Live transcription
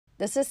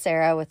This is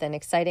Sarah with an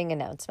exciting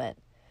announcement.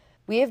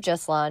 We have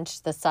just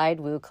launched the Side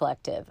Woo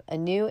Collective, a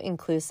new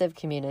inclusive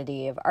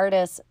community of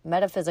artists,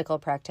 metaphysical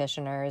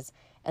practitioners,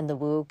 and the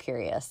woo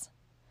curious.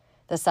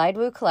 The Side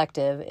Woo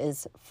Collective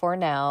is, for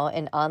now,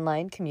 an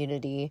online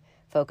community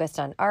focused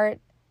on art,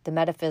 the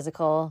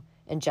metaphysical,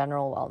 and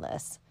general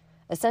wellness.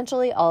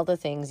 Essentially all the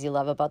things you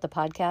love about the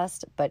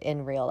podcast, but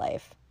in real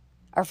life.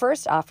 Our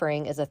first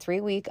offering is a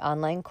 3-week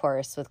online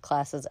course with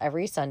classes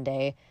every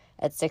Sunday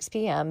at 6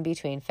 p.m.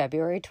 between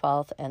February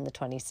 12th and the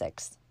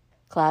 26th.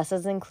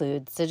 Classes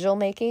include sigil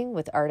making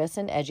with artist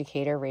and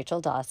educator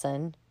Rachel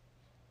Dawson,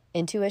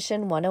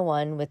 Intuition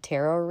 101 with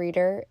tarot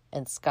reader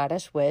and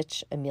Scottish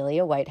witch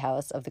Amelia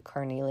Whitehouse of the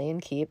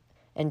Cornelian Keep,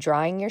 and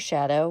drawing your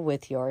shadow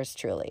with yours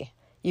truly.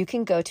 You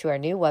can go to our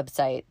new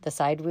website,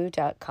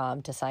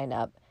 thesidewoo.com, to sign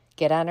up,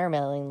 get on our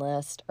mailing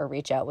list, or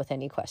reach out with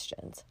any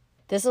questions.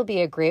 This will be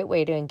a great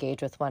way to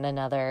engage with one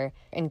another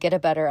and get a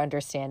better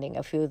understanding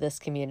of who this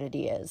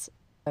community is.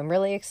 I'm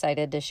really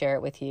excited to share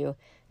it with you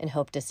and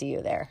hope to see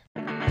you there.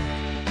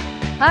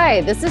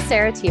 Hi, this is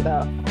Sarah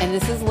Tebow. And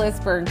this is Liz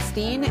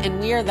Bernstein, and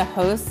we are the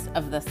hosts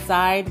of the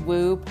Side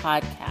Woo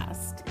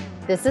podcast.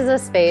 This is a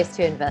space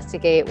to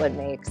investigate what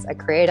makes a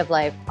creative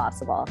life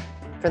possible,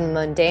 from the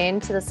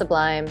mundane to the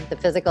sublime, the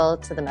physical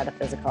to the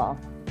metaphysical.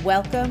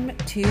 Welcome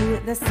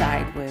to the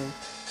Side Woo.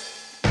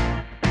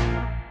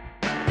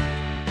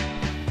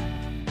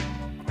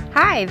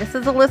 Hi, this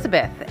is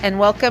Elizabeth, and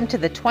welcome to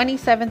the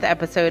 27th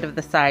episode of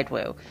the Side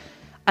Woo.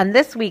 On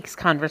this week's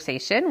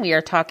conversation, we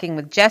are talking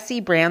with Jessie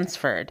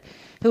Bransford,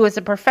 who is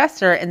a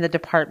professor in the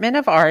Department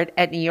of Art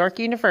at New York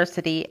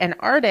University, an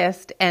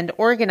artist and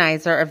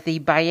organizer of the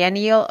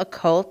biennial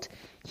Occult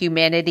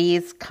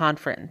Humanities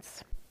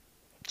Conference.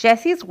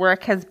 Jessie's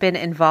work has been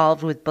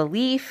involved with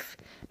belief,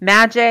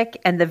 magic,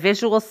 and the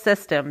visual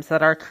systems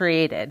that are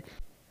created.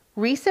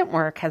 Recent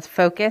work has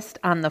focused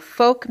on the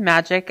folk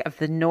magic of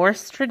the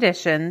Norse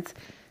traditions,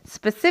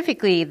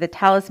 specifically the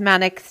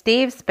talismanic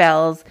stave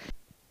spells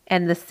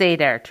and the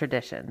Seder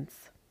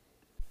traditions.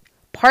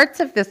 Parts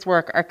of this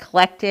work are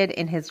collected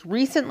in his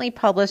recently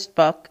published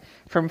book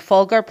from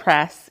Fulgur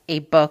Press, A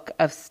Book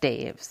of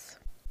Staves.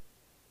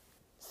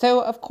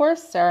 So, of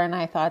course, Sarah and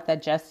I thought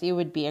that Jessie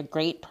would be a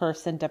great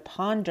person to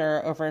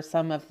ponder over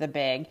some of the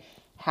big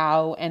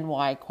how and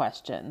why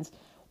questions.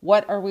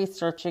 What are we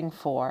searching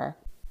for?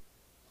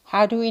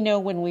 How do we know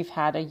when we've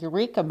had a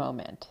eureka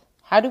moment?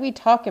 How do we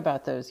talk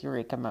about those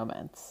eureka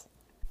moments?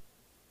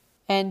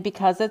 And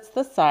because it's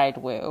the Side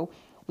Woo,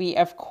 we,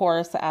 of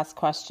course, ask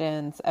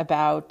questions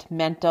about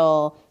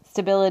mental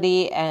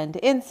stability and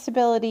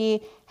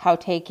instability, how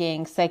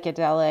taking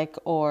psychedelic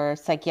or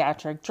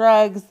psychiatric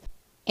drugs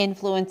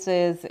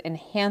influences,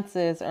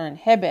 enhances, or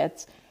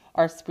inhibits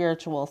our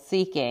spiritual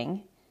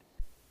seeking.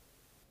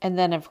 And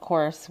then, of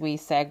course, we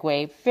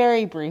segue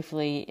very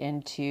briefly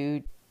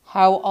into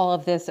how all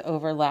of this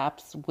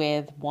overlaps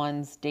with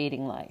one's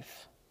dating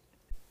life.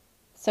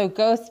 So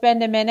go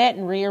spend a minute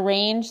and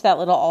rearrange that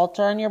little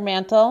altar on your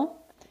mantle.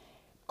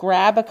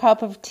 Grab a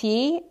cup of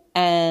tea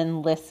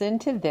and listen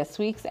to this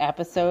week's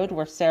episode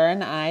where Sarah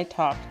and I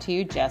talk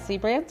to Jessie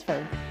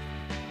Bransford.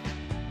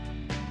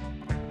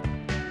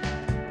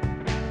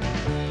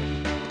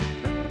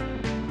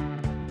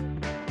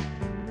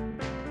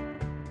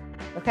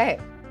 Okay,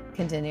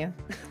 continue.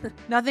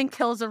 Nothing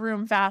kills a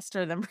room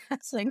faster than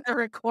pressing the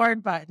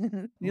record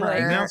button. You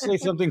now say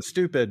something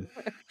stupid.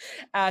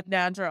 Act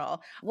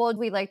natural. Well,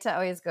 we like to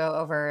always go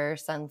over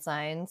sun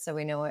signs so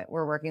we know what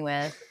we're working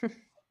with.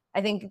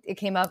 I think it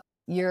came up,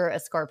 you're a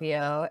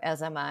Scorpio,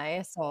 as am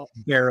I. So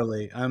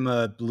Barely. I'm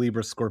a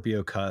Libra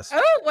Scorpio cusp.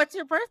 Oh, what's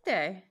your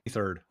birthday?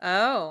 3rd.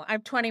 Oh,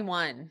 I'm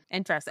 21.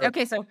 Interesting.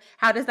 Okay, so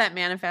how does that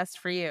manifest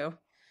for you?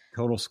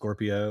 Total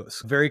Scorpio.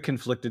 Very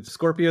conflicted.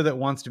 Scorpio that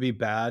wants to be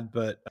bad,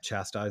 but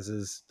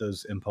chastises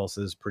those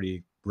impulses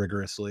pretty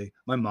rigorously.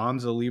 My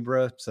mom's a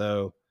Libra,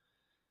 so.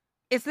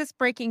 Is this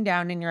breaking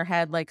down in your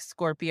head like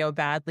Scorpio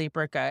bad,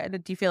 Libra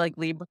good? Do you feel like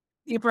Libra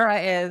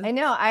is? I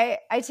know. I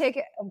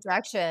take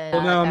objection.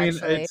 Well, no, I mean,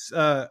 actually. it's,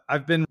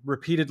 I've been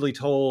repeatedly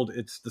told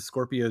it's the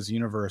Scorpio's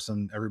universe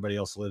and everybody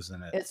else lives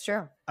in it. It's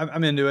true.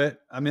 I'm into it.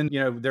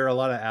 There are a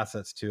lot of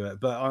assets to it,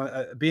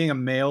 but being a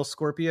male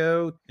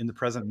Scorpio in the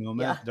present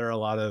moment, there are a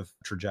lot of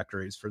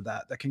trajectories for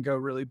that can go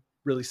really,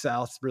 really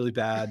south, really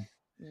bad.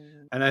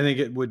 And I think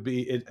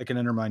it can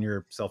undermine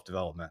your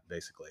self-development,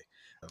 basically.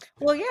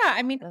 Well, yeah.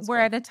 I mean, we're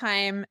at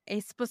a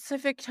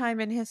specific time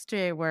in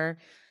history where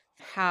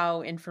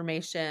how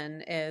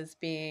information is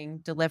being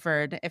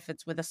delivered, if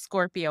it's with a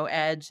Scorpio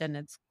edge and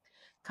it's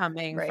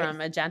coming from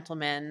a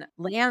gentleman,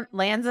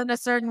 lands in a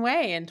certain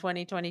way in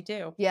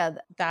 2022. Yeah,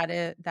 that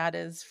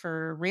is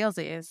for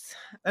realsies,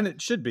 and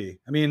it should be.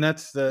 I mean,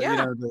 that's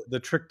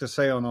the trick to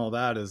say on all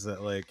that is that,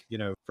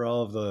 for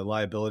all of the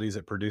liabilities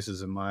it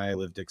produces in my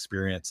lived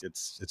experience,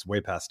 it's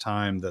way past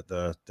time that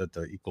the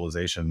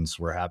equalizations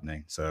were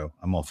happening. So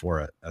I'm all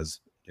for it, as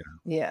you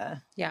know.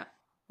 Yeah.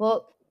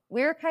 Well,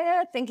 we were kind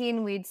of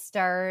thinking we'd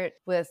start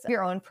with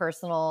your own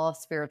personal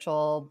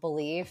spiritual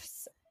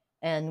beliefs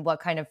and what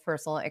kind of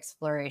personal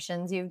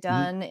explorations you've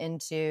done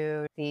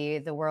into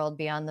the world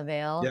beyond the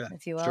veil, Yeah,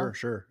 if you will.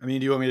 sure. I mean,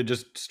 do you want me to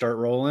just start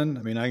rolling?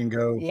 I mean, I can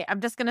go. Yeah,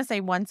 I'm just going to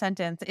say one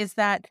sentence is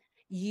that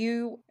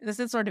this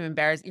is sort of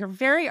embarrassing. You're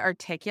very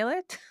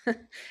articulate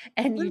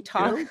and you Thank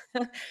talk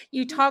you.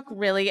 you talk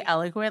really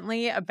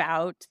eloquently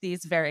about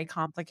these very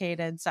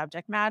complicated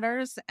subject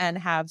matters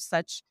and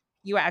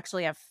you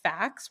actually have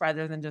facts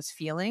rather than just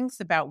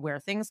feelings about where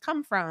things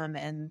come from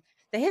and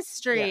the Yeah.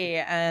 history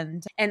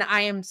and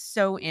I am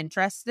so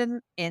interested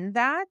in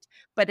that,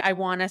 but I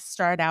want to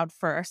start out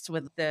first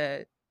with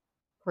the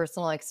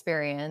Personal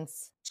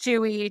experience.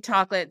 chewy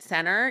chocolate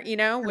center,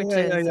 which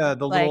is Yeah.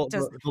 The like little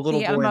just the little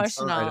the boy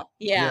inside. emotional.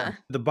 Yeah. Yeah.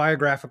 The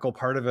biographical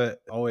part of it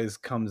always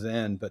comes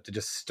in, but to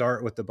just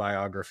start with the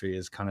biography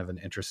is kind of an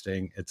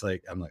interesting. It's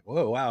like I'm like,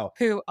 whoa, wow.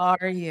 Who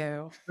are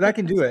you? But I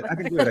can do it. I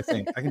can do it, I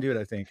think. I can do it,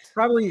 I think.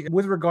 Probably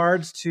with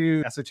regards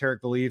to esoteric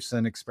beliefs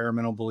and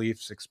experimental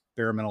beliefs,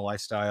 experimental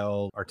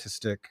lifestyle,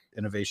 artistic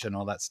innovation,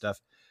 all that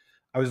stuff.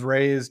 I was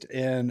raised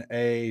in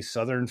a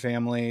Southern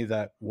family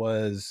there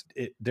was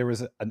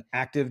an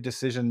active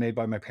decision made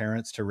by my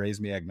parents to raise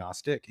me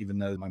agnostic, even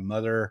though my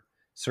mother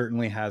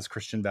certainly has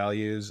Christian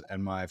values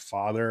and my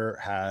father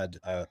had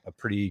a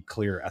pretty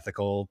clear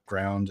ethical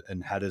ground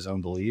and had his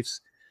own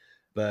beliefs.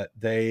 But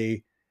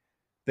they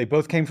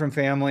both came from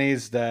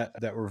families that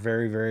were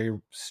very, very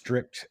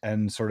strict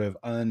and sort of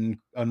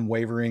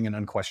unwavering and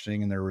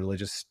unquestioning in their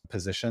religious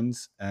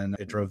positions, and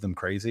it drove them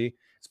crazy.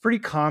 It's pretty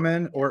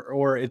common,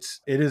 or it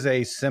is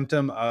a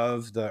symptom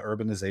of the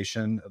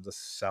urbanization of the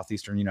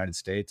southeastern United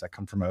States. I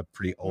come from a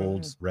pretty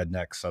old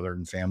redneck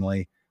Southern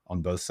family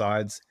on both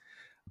sides,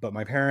 but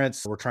my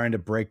parents were trying to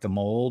break the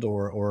mold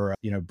or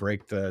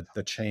break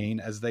the chain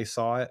as they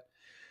saw it.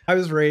 I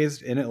was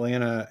raised in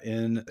Atlanta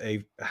in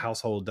a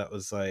household that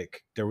was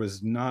like, there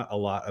was not a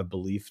lot of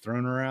belief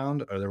thrown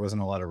around, or there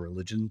wasn't a lot of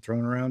religion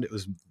thrown around. It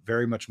was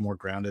very much more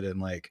grounded in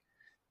like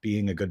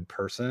being a good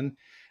person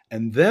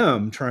and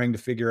them trying to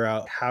figure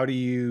out, how do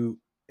you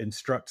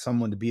instruct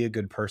someone to be a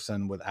good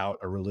person without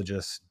a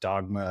religious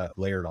dogma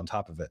layered on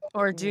top of it?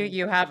 Or do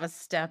you have a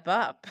step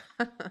up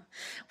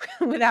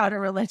without a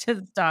religious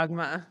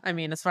dogma? I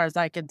mean, as far as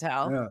I can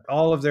tell. Yeah,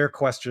 all of their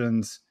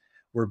questions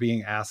were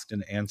being asked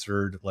and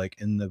answered like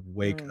in the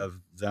wake of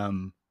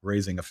them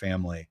raising a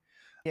family.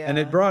 And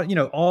it Yeah.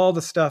 brought, all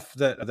the stuff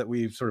that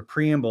we sort of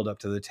preambled up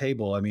to the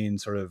table. I mean,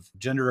 sort of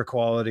gender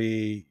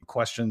equality,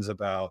 questions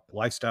about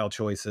lifestyle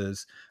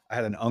choices. I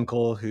had an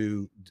uncle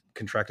who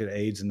contracted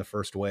AIDS in the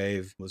first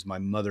wave, was my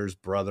mother's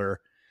brother,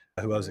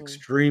 who I was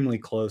extremely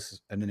close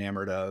and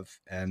enamored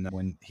of. And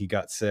when he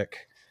got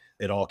sick,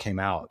 it all came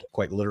out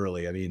quite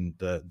literally. I mean,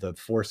 the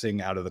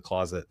forcing out of the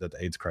closet that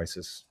the AIDS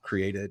crisis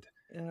created.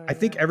 I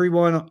think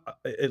everyone,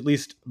 at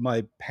least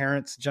my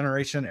parents'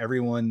 generation,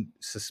 everyone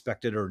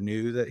suspected or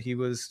knew that he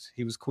was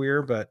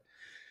queer, but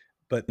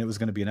it was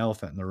going to be an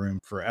elephant in the room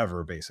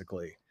forever,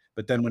 basically.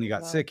 But then when he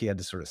got sick, he had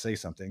to sort of say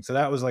something. So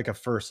that was like a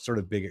first sort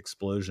of big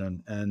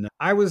explosion. And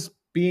I was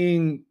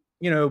being,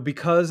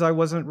 because I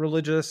wasn't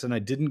religious and I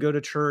didn't go to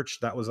church,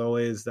 that's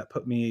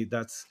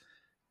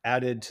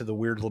added to the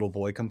weird little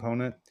boy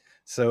component.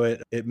 So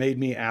it made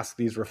me ask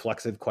these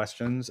reflexive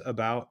questions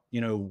about,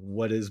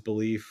 what is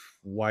belief?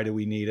 Why do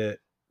we need it?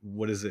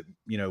 What does it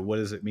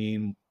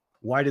mean?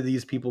 Why do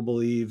these people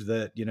believe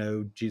that,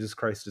 Jesus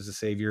Christ is a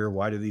savior?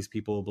 Why do these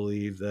people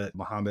believe that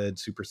Muhammad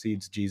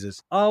supersedes Jesus?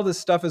 All this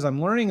stuff as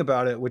I'm learning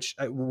about it, which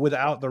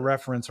without the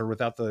reference or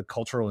without the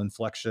cultural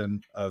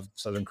inflection of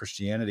Southern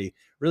Christianity,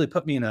 really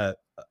put me in a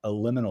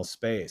liminal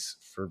space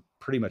for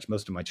pretty much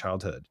most of my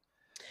childhood.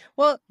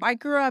 Well, I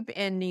grew up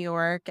in New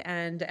York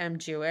and am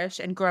Jewish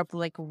and grew up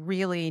like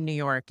really New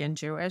York and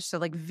Jewish. So,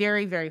 like,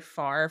 very, very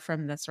far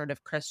from the sort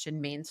of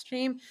Christian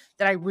mainstream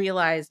that I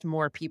realized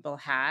more people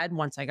had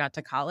once I got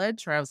to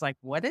college, where I was like,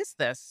 what is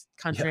this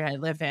Yeah. country I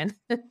live in?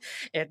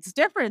 It's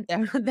different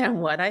than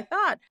what I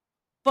thought.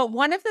 But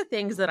one of the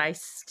things that I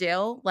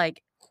still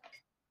like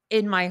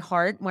in my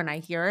heart when I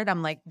hear it,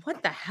 I'm like,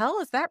 what the hell,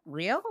 is that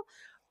real?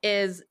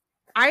 Is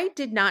I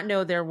did not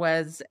know there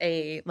was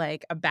a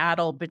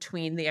battle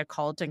between the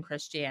occult and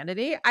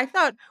Christianity. I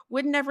thought,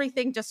 wouldn't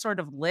everything just sort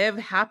of live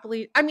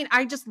happily? I mean,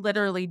 I just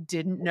literally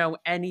didn't know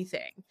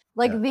anything.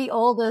 Like Yeah. the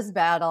oldest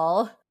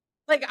battle.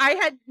 Like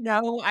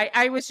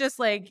I was just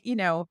like,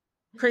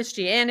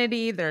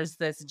 Christianity, there's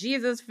this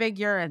Jesus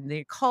figure, and the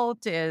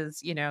occult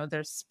is,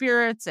 there's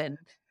spirits, and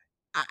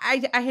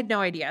I had no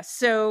idea.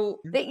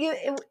 So That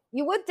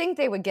you would think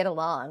they would get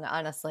along,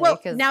 honestly, well,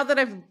 because now that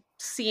I've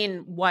seen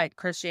what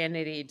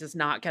Christianity does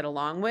not get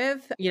along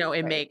with, it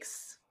Right.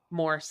 makes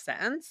more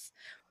sense.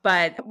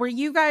 But were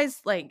you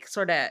guys like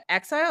sort of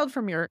exiled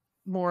from your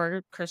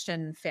more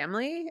Christian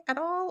family at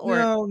all,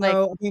 or like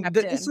No. I mean, kept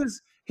in?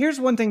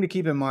 here's one thing to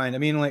keep in mind. I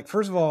mean, like,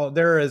 first of all,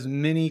 there are as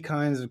many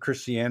kinds of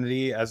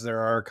Christianity as there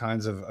are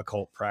kinds of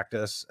occult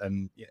practice.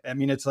 And I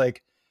mean, it's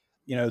like,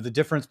 the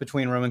difference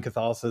between Roman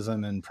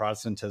Catholicism and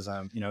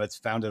Protestantism, it's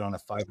founded on a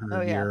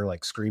 500-year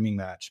like screaming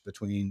match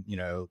between,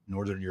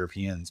 Northern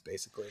Europeans,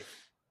 basically.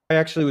 I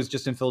actually was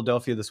just in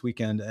Philadelphia this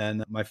weekend,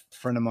 and my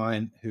friend of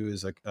mine, who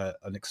is an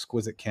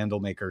exquisite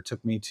candle maker,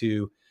 took me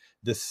to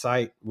this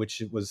site,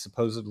 which was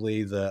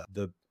supposedly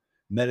the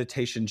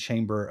meditation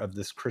chamber of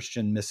this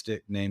Christian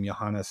mystic named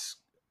Johannes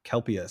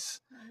Kelpius,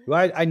 who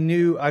I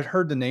knew, I'd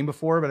heard the name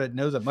before, but I didn't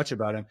know that much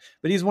about him.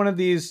 But he's one of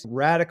these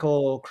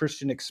radical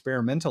Christian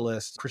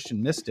experimentalists,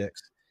 Christian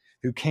mystics,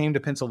 who came to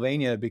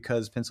Pennsylvania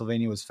because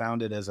Pennsylvania was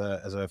founded as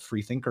a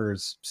free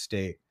thinkers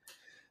state.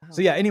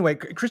 So yeah, anyway,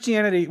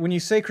 Christianity, when you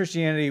say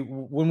Christianity,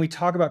 when we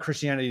talk about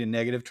Christianity in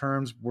negative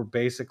terms, we're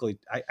basically,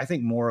 I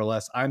think more or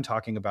less, I'm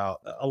talking about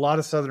a lot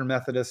of Southern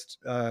Methodist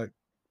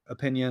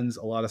opinions,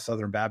 a lot of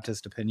Southern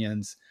Baptist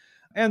opinions,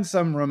 and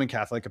some Roman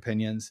Catholic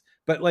opinions.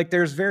 But like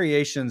there's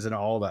variations in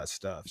all that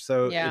stuff.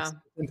 So it's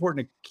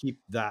important to keep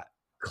that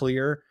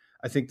clear.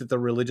 I think that the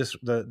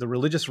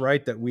religious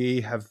right that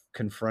we have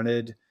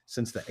confronted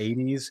since the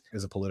 80s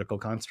is a political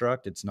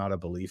construct. It's not a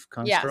belief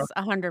construct.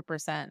 Yes,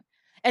 100%.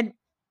 And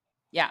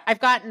yeah, I've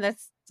gotten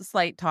this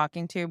slight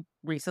talking to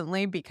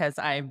recently because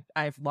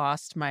I've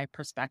lost my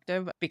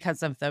perspective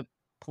because of the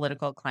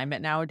political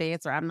climate nowadays,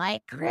 where I'm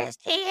like,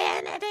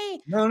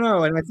 Christianity.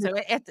 No, and I think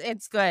So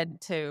it's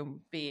good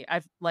to be.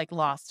 I've like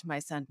lost my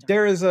center.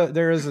 there is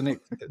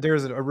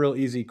a real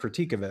easy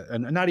critique of it,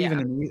 and not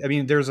even. I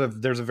mean, there's a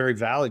very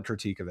valid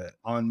critique of it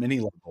on many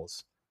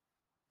levels.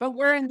 But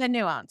we're in the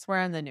nuance.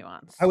 We're in the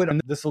nuance.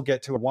 This will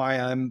get to why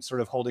I'm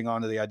sort of holding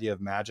on to the idea of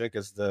magic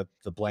as the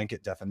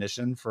blanket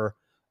definition for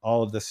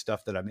all of this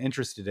stuff that I'm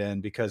interested in,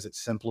 because it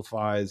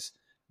simplifies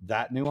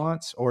that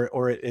nuance,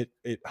 or it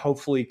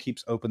hopefully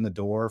keeps open the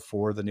door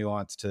for the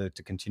nuance to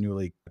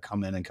continually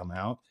come in and come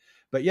out.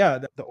 But yeah,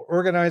 the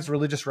organized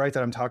religious right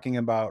that I'm talking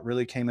about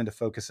really came into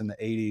focus in the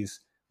 80s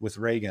with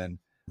Reagan.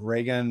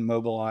 Reagan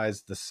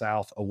mobilized the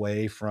South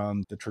away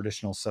from the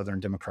traditional Southern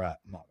Democrat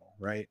model,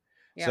 right?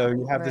 Yeah, so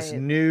you have this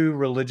new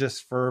religious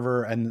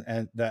fervor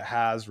and that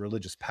has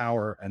religious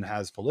power and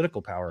has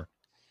political power.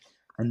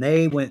 And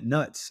they went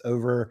nuts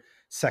over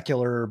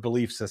secular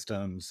belief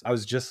systems.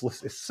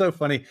 It's so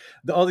funny.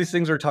 All these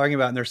things we're talking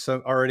about, and there's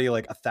already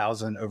like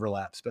 1,000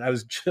 overlaps, but I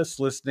was just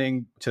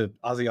listening to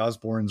Ozzy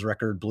Osbourne's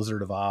record,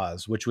 Blizzard of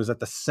Oz, which was at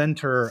the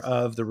center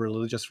of the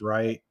religious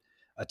right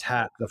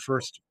attack, the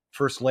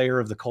first layer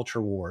of the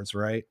culture wars,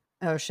 right?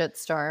 Oh,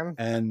 shitstorm.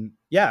 And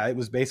yeah, it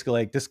was basically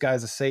like, this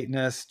guy's a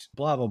Satanist,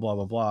 blah, blah, blah,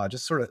 blah, blah,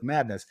 just sort of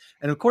madness.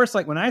 And of course,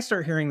 like when I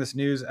start hearing this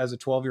news as a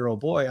 12-year-old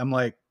boy, I'm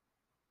like,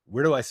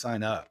 where do I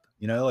sign up?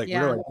 Where do I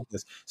get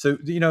this? So,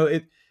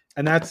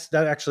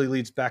 that actually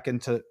leads back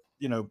into,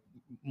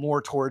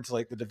 more towards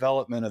like the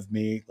development of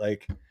me,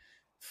 like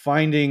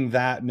finding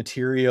that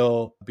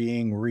material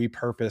being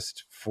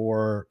repurposed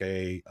for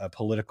a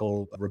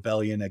political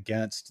rebellion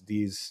against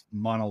these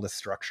monolith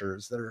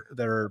structures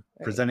that are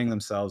presenting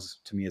themselves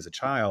to me as a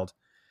child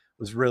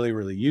was really,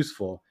 really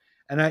useful.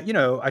 And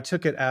I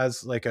took it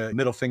as like a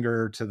middle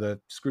finger to the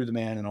screw the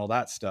man and all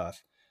that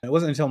stuff. And it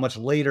wasn't until much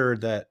later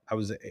that I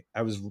was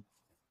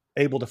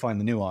able to find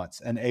the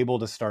nuance and able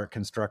to start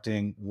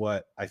constructing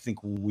what I think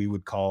we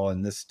would call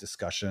in this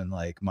discussion,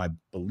 like my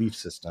belief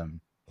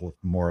system, or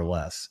more or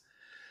less.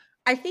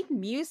 I think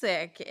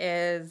music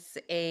is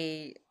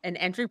an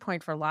entry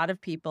point for a lot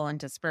of people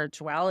into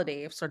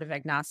spirituality, sort of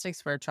agnostic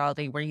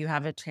spirituality, where you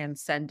have a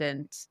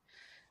transcendent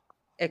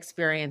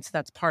experience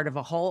that's part of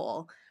a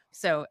whole.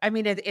 So, I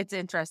mean, it's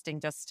interesting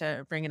just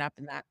to bring it up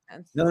in that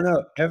sense.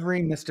 No.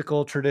 Every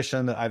mystical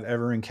tradition that I've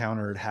ever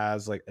encountered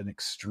has like an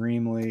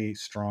extremely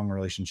strong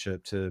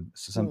relationship to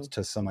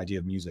some idea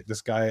of music.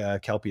 This guy,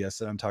 Kelpius,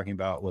 that I'm talking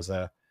about,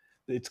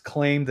 it's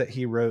claimed that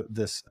he wrote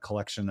this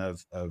collection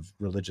of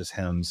religious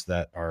hymns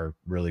that are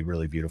really,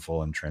 really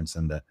beautiful and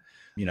transcendent.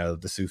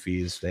 The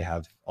Sufis, they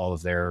have all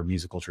of their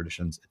musical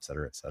traditions, et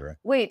cetera, et cetera.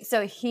 Wait,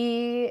 so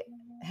he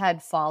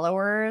had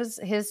followers.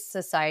 His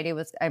society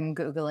was, I'm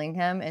Googling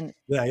him, and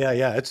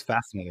yeah, it's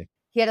fascinating.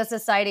 He had a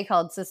society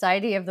called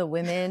Society of the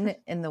Women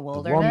in the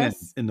Wilderness. Woman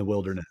in the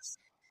Wilderness.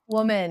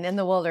 Woman in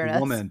the Wilderness.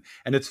 Woman.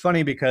 And it's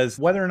funny because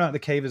whether or not the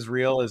cave is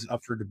real is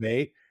up for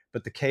debate,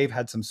 but the cave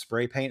had some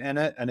spray paint in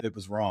it and it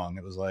was wrong.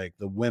 It was like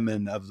the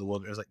women of the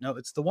wilderness. Like, no,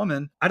 it's the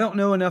woman. I don't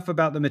know enough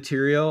about the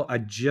material. I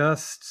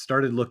just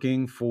started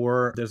looking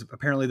for,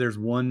 there's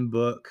one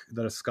book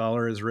that a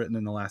scholar has written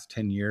in the last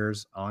 10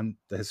 years on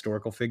the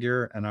historical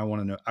figure. And I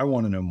want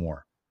to know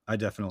more. I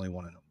definitely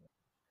want to know more.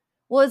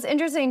 Well, it's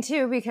interesting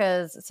too,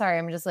 because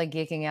I'm just like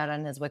geeking out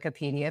on his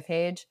Wikipedia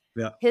page.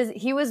 Yeah.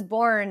 He was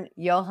born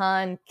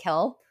Johann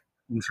Kelp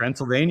in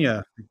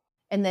Transylvania.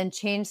 And then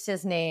changed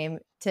his name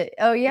to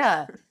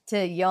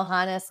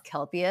Johannes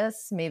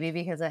Kelpius, maybe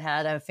because it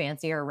had a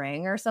fancier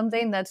ring or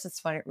something. That's just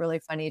funny, really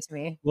funny to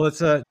me. Well,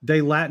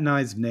 they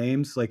Latinized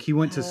names. Like he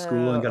went to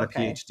school and got a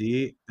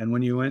PhD, and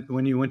when you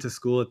went to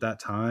school at that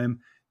time,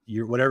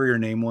 whatever your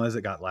name was,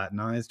 it got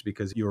Latinized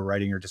because you were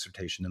writing your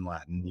dissertation in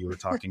Latin. You were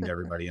talking to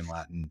everybody in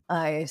Latin.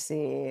 I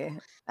see.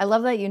 I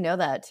love that you know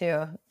that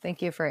too.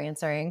 Thank you for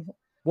answering.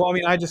 Well, I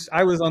mean,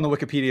 I was on the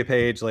Wikipedia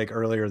page like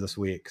earlier this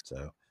week,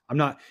 so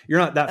you're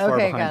not that far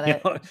Okay,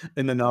 behind got it.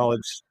 in the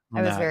knowledge I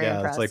on was that. very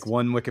Yeah, it's like impressed.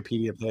 one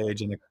Wikipedia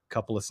page and a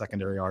couple of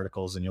secondary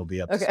articles, and you'll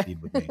be up to Okay.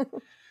 speed with me.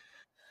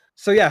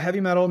 So yeah, heavy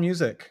metal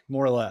music,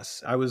 more or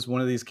less. I was one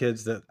of these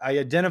kids that I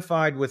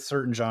identified with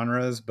certain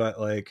genres, but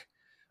like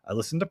I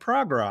listened to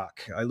prog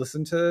rock, I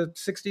listened to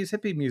 60s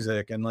hippie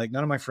music, and like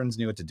none of my friends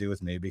knew what to do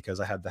with me because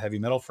I had the heavy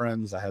metal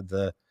friends, I had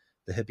the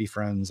hippie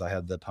friends, I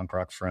had the punk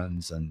rock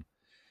friends, and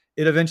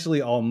it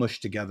eventually all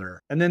mushed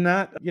together. And then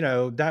that,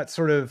 that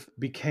sort of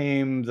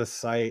became the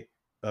site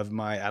of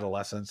my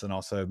adolescence and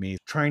also me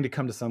trying to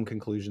come to some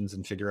conclusions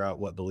and figure out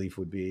what belief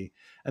would be.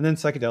 And then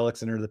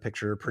psychedelics entered the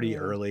picture pretty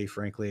early,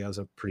 frankly. I was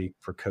a pretty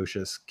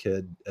precocious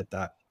kid at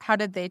that. How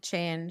did they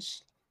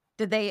change?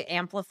 Did they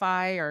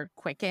amplify or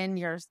quicken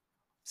your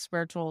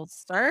spiritual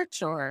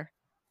search or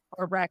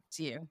wrecked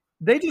you?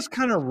 They just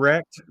kind of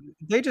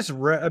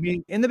I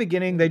mean, in the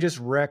beginning, they just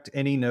wrecked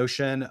any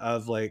notion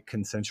of like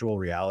consensual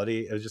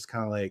reality. It was just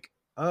kind of like,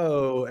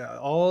 oh,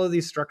 all of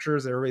these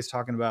structures that everybody's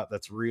talking about,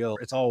 that's real.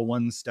 It's all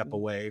one step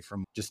away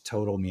from just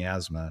total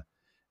miasma.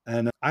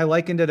 And I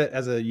likened it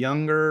as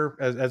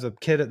as a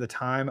kid at the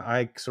time,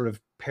 I sort of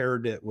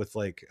paired it with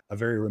like a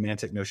very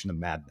romantic notion of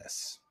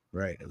madness,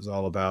 right? It was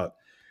all about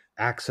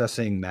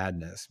accessing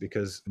madness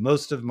because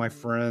most of my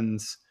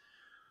friends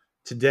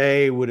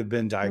today would have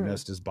been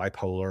diagnosed as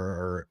bipolar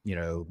or,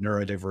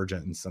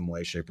 neurodivergent in some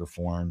way, shape, or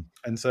form.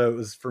 And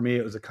so for me,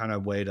 it was a kind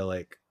of way to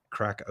like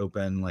crack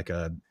open like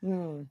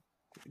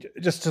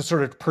just to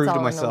sort of prove to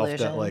myself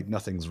that like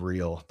nothing's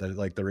real, that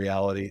like the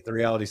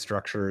reality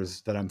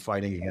structures that I'm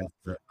fighting against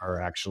are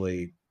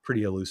actually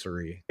pretty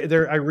illusory.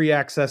 I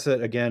re-access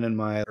it again in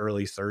my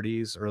early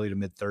to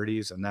mid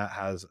 30s, and that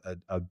has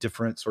a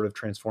different sort of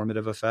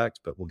transformative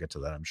effect, but we'll get to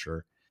that, I'm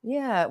sure.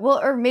 Yeah. Well,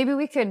 or maybe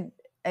we could,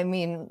 I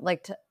mean,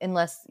 like,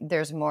 unless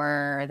there's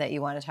more that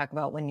you want to talk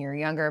about when you're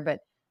younger, but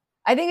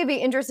I think it'd be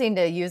interesting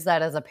to use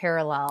that as a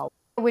parallel.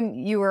 When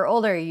you were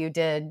older, you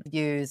did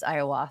use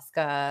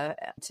ayahuasca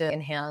to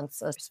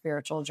enhance a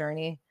spiritual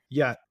journey.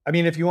 Yeah. I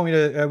mean, if you want me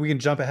to, we can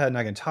jump ahead and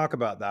I can talk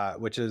about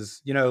that, which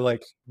is,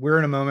 like we're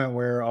in a moment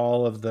where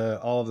all of the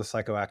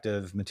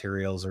psychoactive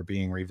materials are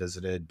being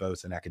revisited,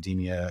 both in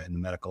academia and the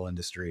medical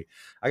industry.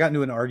 I got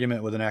into an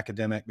argument with an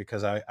academic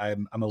because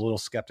I'm a little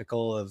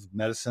skeptical of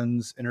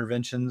medicine's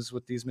interventions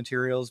with these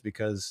materials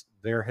because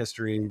their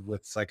history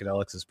with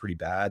psychedelics is pretty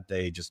bad.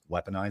 They just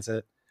weaponize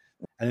it.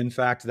 And in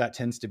fact, that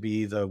tends to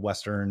be the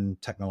Western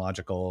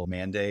technological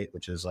mandate,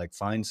 which is like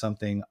find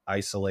something,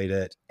 isolate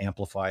it,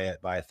 amplify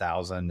it by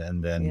 1,000,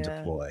 and then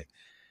deploy.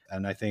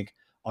 And I think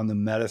on the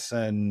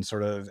medicine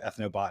sort of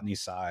ethnobotany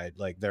side,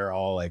 like they're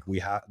all like,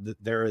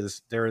 there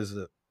is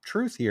a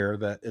truth here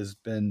that has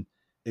been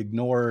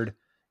ignored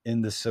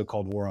in this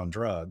so-called war on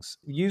drugs.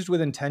 Used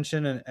with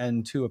intention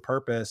and to a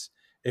purpose,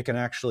 it can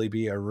actually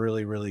be a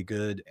really, really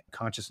good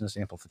consciousness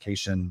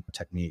amplification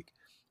technique,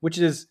 which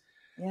is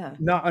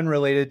not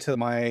unrelated to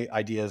my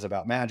ideas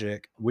about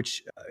magic,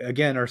 which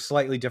again are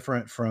slightly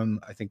different from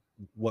I think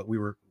what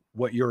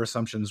your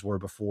assumptions were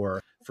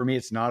before. For me,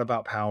 it's not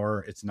about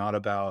power. It's not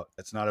about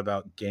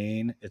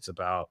gain. It's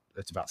about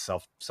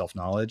self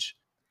knowledge.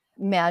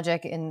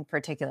 Magic in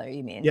particular,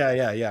 you mean? Yeah.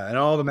 And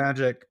all the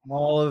magic,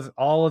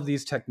 all of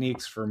these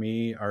techniques for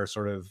me are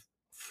sort of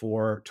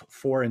for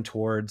and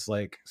towards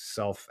like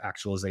self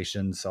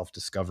actualization, self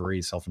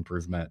discovery, self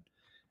improvement,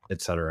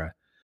 etc.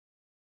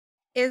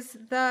 Is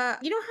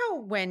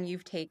how when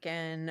you've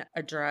taken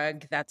a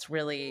drug that's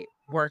really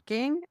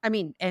working, I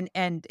mean,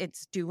 and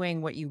it's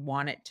doing what you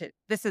want it to.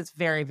 This is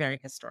very, very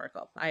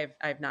historical.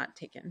 I've not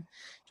taken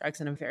drugs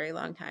in a very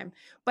long time,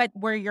 but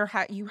where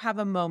you have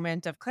a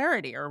moment of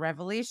clarity or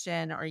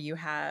revelation, or you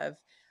have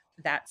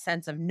that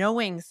sense of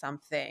knowing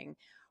something.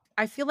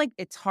 I feel like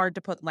it's hard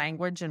to put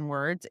language and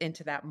words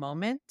into that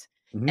moment.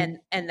 Mm-hmm.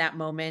 And that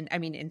moment, I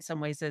mean, in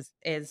some ways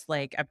is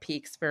like a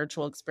peak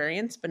spiritual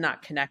experience, but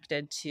not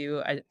connected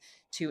to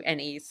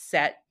any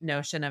set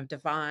notion of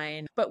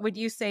divine. But would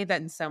you say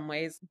that in some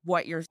ways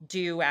what you're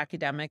do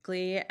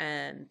academically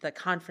and the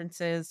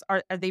conferences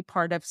are they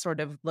part of sort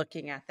of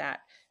looking at that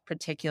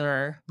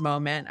particular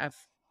moment of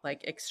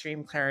like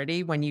extreme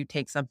clarity when you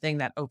take something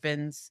that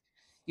opens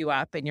you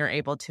up and you're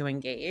able to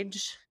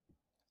engage?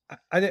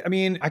 I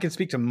mean, I can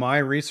speak to my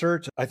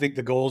research. I think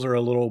the goals are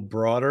a little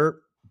broader,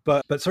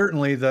 but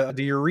certainly the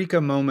eureka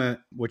moment,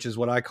 which is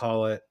what I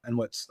call it, and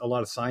what a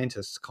lot of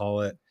scientists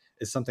call it,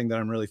 is something that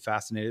I'm really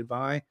fascinated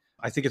by.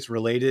 I think it's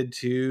related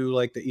to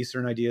like the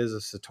Eastern ideas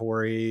of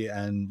Satori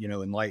and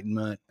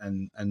enlightenment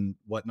and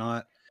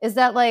whatnot. Is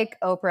that like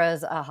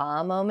Oprah's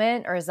aha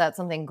moment, or is that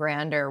something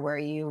grander where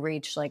you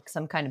reach like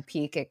some kind of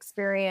peak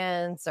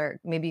experience,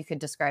 or maybe you could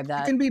describe It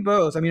that? can be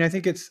both. I mean, I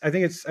think it's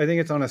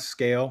on a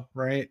scale,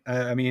 right?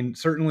 I mean,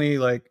 certainly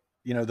like,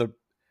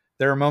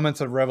 there are moments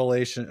of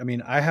revelation. I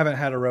mean, I haven't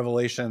had a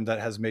revelation that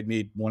has made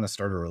me want to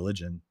start a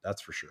religion.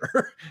 That's for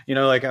sure.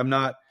 Like I'm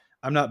not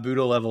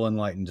Buddha level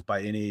enlightened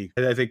by any.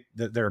 I think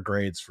that there are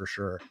grades for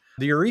sure.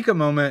 The eureka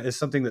moment is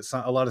something that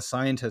a lot of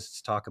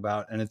scientists talk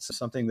about, and it's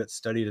something that's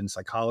studied in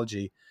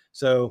psychology.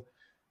 So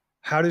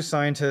how do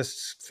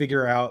scientists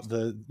figure out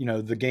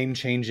the game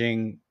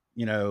changing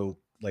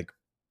like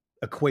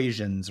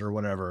equations or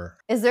whatever.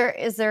 Is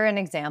there an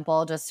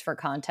example, just for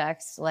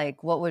context?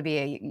 Like, what would be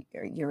a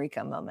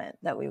eureka moment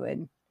that we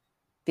would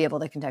be able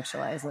to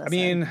contextualize this? I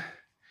mean,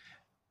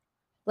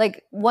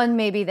 like one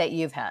maybe that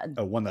you've had.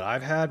 one that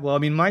I've had. Well, I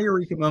mean, my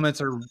eureka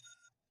moments are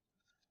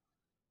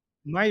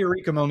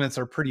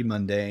pretty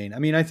mundane. I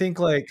mean, I think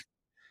like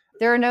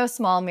there are no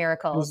small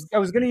miracles. I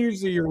was going to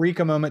use the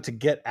eureka moment to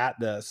get at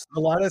this. A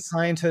lot of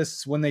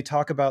scientists, when they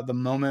talk about the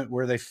moment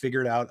where they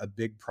figured out a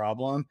big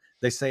problem,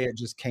 they say it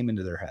just came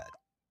into their head,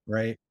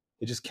 right?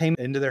 It just came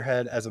into their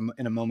head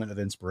in a moment of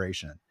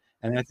inspiration.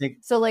 And I think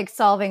so, like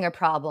solving a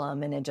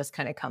problem, and it just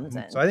kind of comes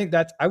in. So I think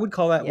I would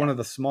call that one of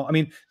the small. I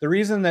mean, the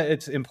reason that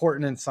it's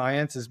important in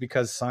science is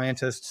because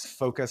scientists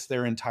focus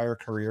their entire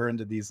career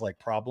into these like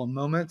problem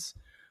moments,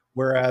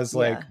 whereas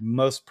like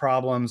most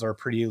problems are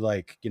pretty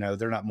like,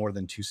 they're not more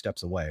than 2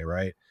 steps away,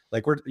 right?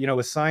 Like with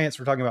science,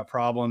 we're talking about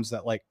problems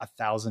that like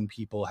 1,000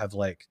 people have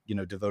like,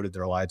 devoted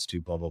their lives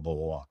to, blah, blah, blah,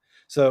 blah, blah.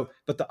 So,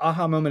 but the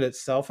aha moment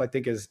itself, I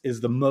think is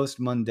the most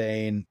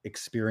mundane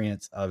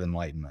experience of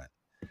enlightenment.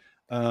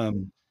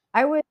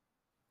 I would,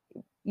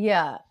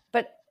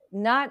 but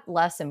not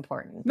less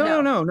important. No,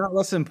 not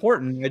less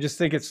important. I just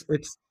think it's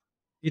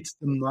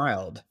the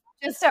mild.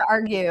 Just to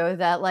argue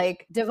that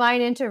like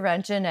divine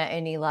intervention at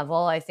any level,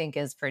 I think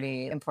is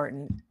pretty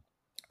important.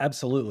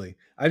 Absolutely.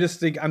 I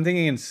just think I'm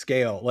thinking in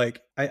scale.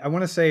 Like I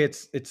want to say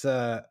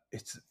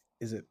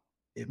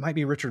it might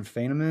be Richard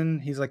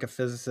Feynman. He's like a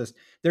physicist.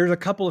 There's a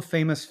couple of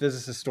famous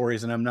physicist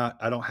stories, and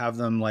I don't have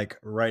them like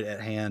right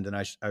at hand.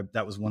 And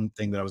that was one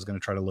thing that I was going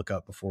to try to look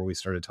up before we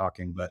started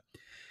talking, but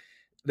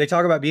they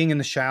talk about being in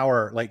the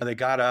shower. Like they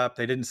got up,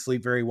 they didn't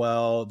sleep very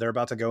well. They're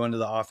about to go into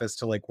the office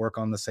to like work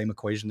on the same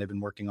equation they've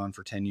been working on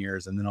for 10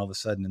 years. And then all of a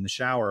sudden in the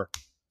shower,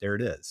 there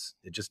it is.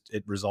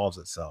 It resolves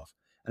itself.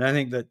 And I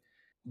think that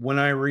when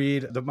I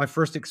read my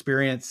first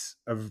experience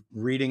of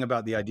reading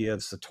about the idea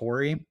of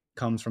Satori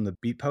comes from the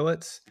Beat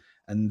Poets,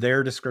 and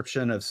their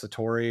description of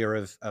Satori,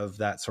 or of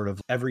that sort of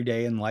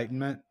everyday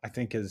enlightenment, I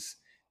think is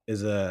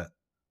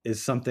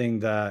something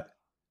that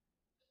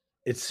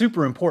it's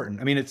super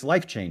important. I mean, it's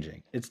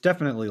life-changing. It's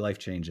definitely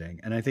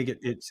life-changing. And I think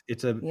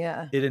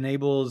it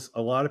enables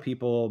a lot of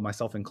people,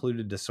 myself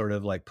included, to sort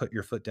of like put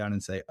your foot down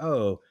and say,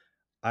 oh,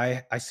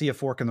 I see a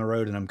fork in the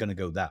road and I'm going to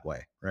go that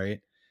way.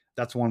 Right.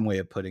 That's one way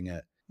of putting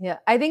it. Yeah.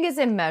 I think it's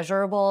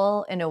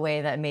immeasurable in a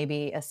way that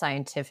maybe a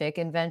scientific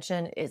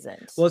invention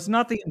isn't. Well, it's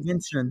not the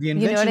invention. The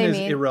invention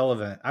is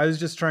irrelevant. I was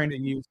just trying to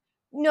use.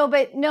 No,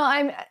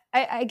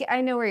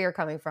 I know where you're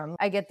coming from.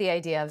 I get the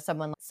idea of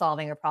someone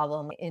solving a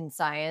problem in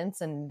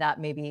science, and that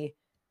maybe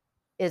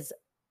is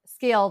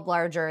scaled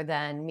larger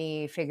than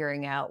me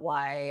figuring out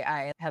why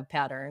I have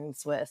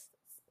patterns with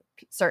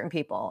certain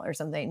people or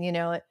something,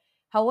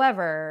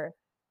 However,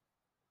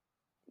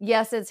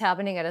 yes, it's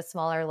happening at a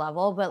smaller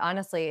level, but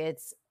honestly,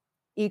 it's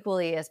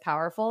equally as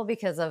powerful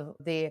because of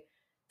the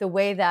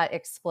way that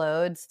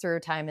explodes through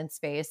time and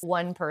space.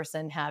 One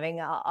person having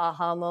an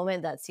aha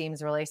moment that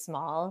seems really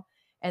small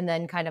and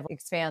then kind of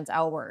expands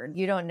outward.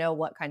 You don't know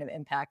what kind of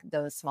impact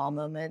those small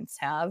moments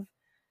have.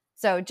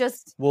 So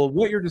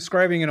what you're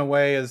describing in a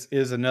way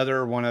is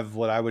another one of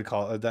what I would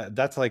call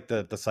that's like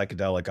the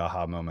psychedelic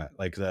aha moment,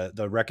 like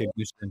the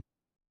recognition.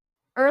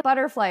 Or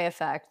butterfly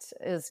effect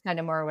is kind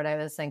of more what I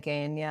was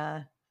thinking.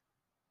 Yeah.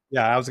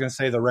 Yeah, I was going to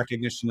say the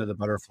recognition of the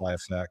butterfly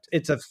effect.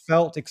 It's a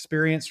felt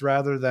experience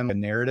rather than a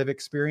narrative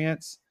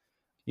experience.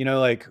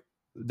 Like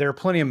there are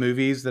plenty of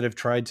movies that have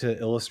tried to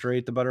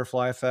illustrate the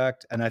butterfly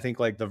effect, and I think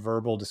like the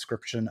verbal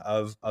description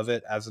of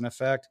it as an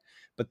effect,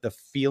 but the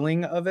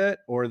feeling of it,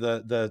 or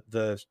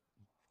the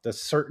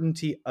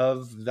certainty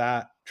of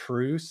that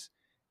truth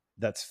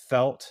that's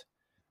felt,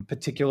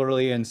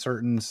 particularly in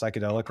certain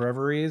psychedelic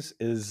reveries,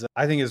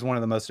 I think is one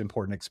of the most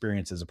important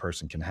experiences a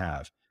person can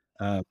have.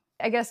 I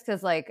guess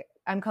because like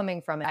I'm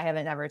coming from, I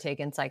haven't ever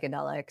taken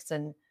psychedelics,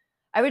 and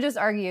I would just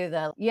argue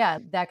that,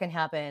 that can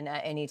happen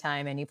at any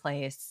time, any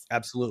place.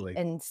 Absolutely.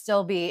 And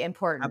still be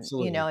important.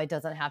 Absolutely. It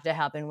doesn't have to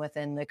happen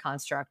within the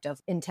construct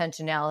of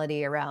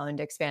intentionality around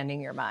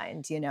expanding your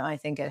mind. I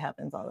think it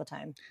happens all the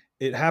time.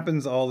 It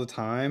happens all the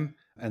time.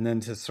 And then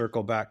to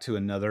circle back to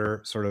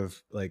another sort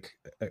of like,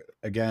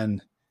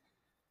 again,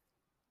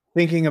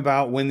 thinking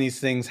about when these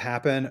things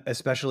happen,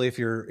 especially if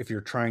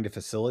you're trying to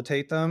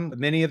facilitate them,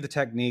 many of the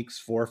techniques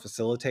for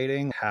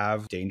facilitating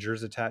have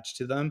dangers attached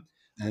to them.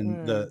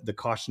 And the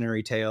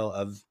cautionary tale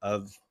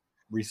of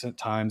recent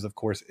times, of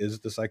course,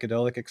 is the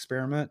psychedelic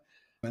experiment.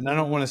 And I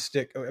don't want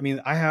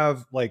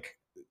to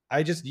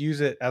I just use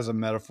it as a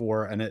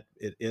metaphor, and it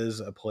is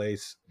a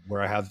place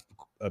where I have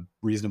a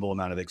reasonable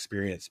amount of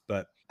experience.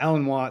 But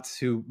Alan Watts,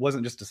 who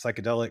wasn't just a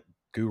psychedelic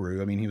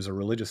guru, he was a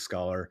religious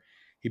scholar.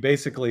 He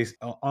basically,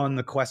 on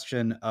the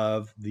question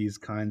of these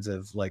kinds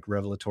of like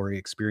revelatory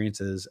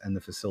experiences and the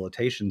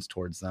facilitations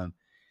towards them,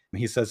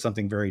 he says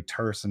something very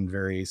terse and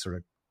very sort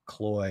of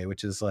cloy,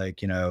 which is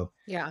like,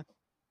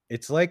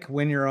 it's like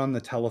when you're on the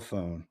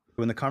telephone,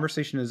 when the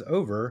conversation is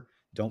over,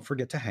 don't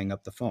forget to hang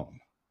up the phone.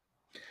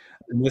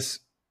 And this,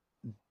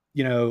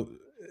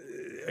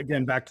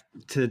 again, back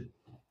to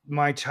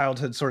my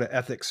childhood sort of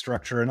ethic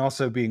structure, and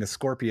also being a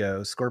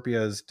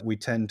Scorpios, we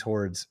tend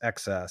towards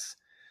excess.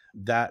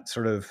 That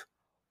sort of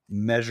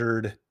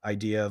measured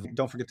idea of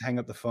don't forget to hang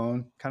up the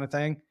phone kind of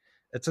thing.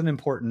 It's an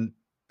important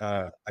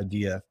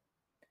idea.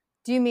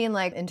 Do you mean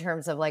like in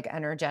terms of like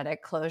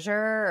energetic closure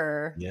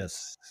or?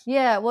 Yes.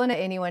 Yeah, well,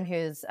 anyone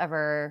who's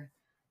ever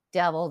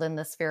dabbled in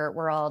the spirit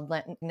world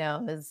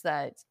knows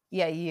that,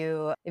 yeah,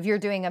 if you're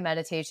doing a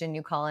meditation,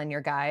 you call in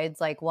your guides.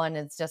 Like, one,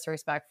 it's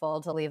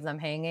disrespectful to leave them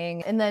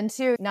hanging. And then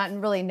two, not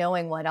really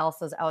knowing what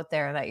else is out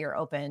there that you're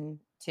open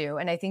to.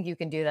 And I think you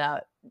can do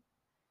that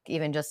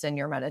even just in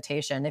your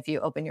meditation if you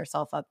open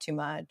yourself up too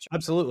much.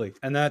 Absolutely.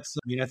 And that's,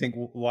 I mean, I think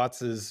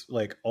Watts's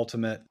like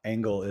ultimate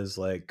angle is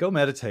like, go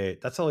meditate.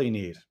 That's all you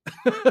need.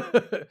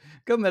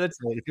 Go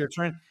meditate. If you're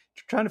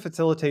trying to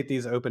facilitate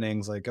these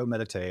openings, like go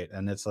meditate.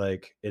 And it's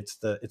like, it's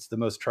the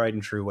most tried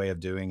and true way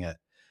of doing it.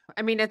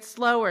 I mean, it's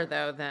slower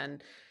though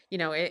than,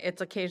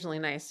 it's occasionally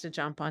nice to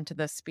jump onto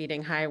the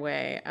speeding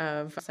highway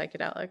of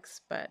psychedelics.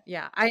 But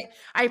yeah, I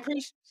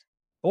appreciate.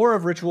 Or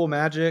of ritual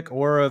magic,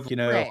 or of,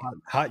 Right.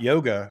 hot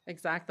yoga.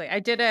 Exactly. I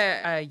did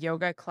a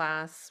yoga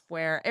class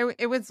where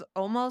it was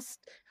almost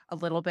a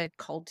little bit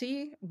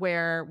culty,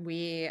 where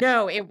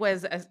it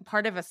was a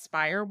part of a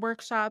Spire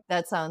workshop.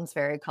 That sounds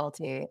very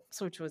culty.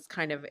 Which was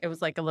it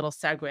was like a little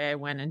segue I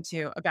went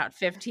into about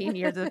 15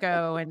 years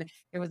ago. And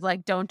it was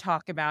like, don't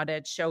talk about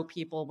it, show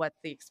people what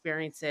the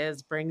experience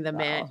is, bring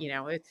them in,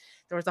 Wow.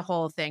 there was a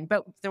whole thing,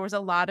 but there was a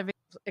lot of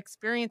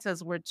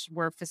experiences which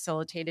were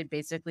facilitated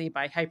basically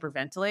by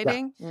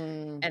hyperventilating.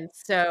 And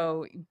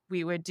so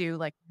we would do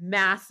like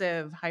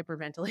massive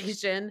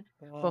hyperventilation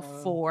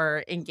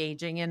before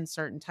engaging in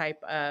certain type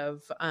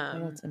of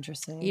That's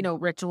interesting.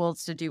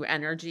 rituals to do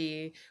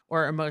energy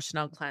or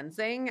emotional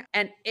cleansing.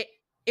 And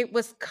it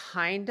was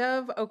kind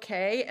of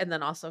okay, and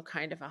then also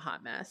kind of a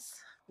hot mess,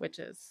 which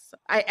is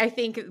I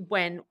think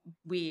when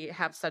we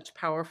have such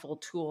powerful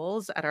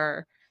tools at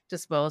our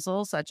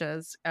disposal, such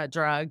as a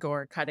drug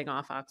or cutting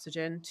off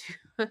oxygen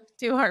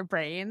to our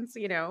brains,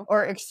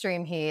 Or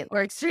extreme heat.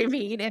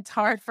 it's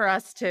hard for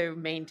us to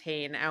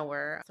maintain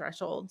our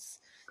thresholds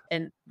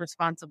and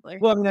responsibly.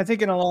 Well, I mean, I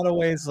think in a lot of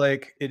ways,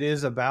 like it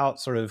is about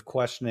sort of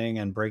questioning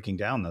and breaking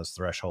down those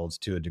thresholds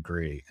to a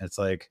degree. It's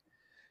like,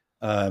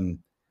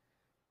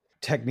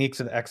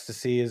 Techniques of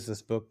Ecstasy is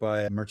this book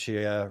by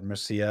Mircea.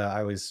 I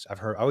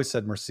always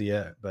said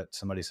Mircea, but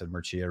somebody said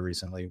Mircea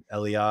recently.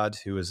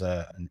 Eliade, who is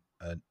a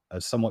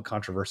somewhat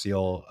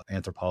controversial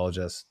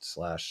anthropologist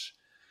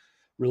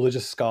 /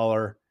 religious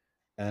scholar.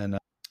 And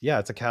yeah,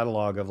 it's a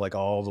catalog of like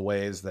all the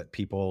ways that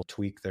people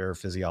tweak their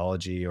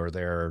physiology or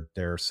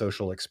their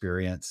social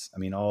experience. I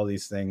mean, all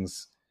these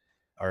things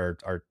are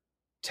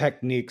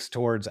techniques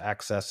towards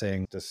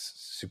accessing this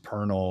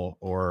supernal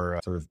or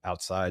sort of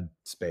outside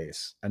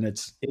space. And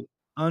it's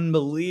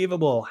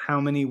unbelievable how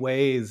many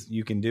ways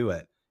you can do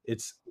it.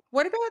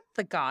 What about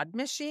the God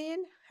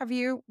machine?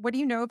 What do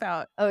you know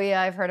about? Oh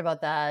yeah, I've heard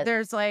about that.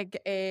 There's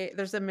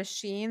a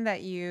machine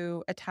that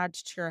you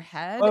attach to your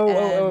head.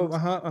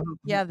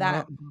 Yeah,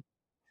 that.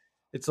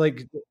 It's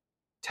like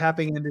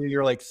tapping into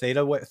your like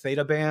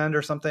theta band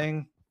or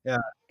something. Yeah.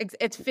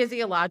 It's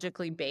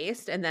physiologically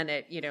based, and then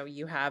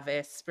you have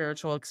a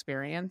spiritual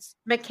experience.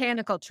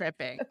 Mechanical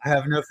tripping. I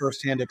have no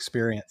firsthand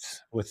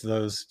experience with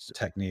those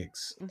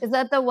techniques. Is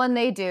that the one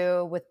they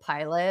do with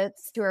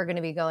pilots who are going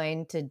to be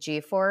going to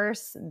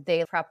G-Force?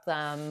 They prep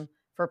them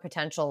for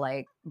potential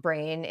like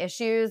brain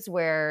issues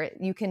where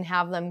you can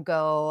have them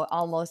go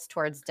almost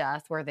towards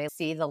death where they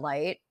see the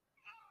light,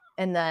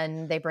 and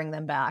then they bring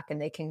them back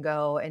and they can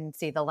go and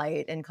see the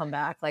light and come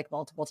back like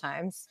multiple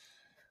times.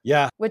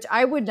 Yeah. Which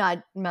I would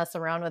not mess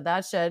around with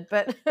that shit,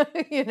 but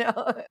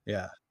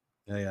Yeah.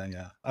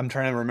 I'm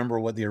trying to remember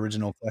what the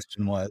original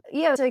question was.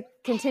 Yeah, to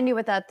continue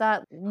with that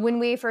thought, when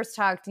we first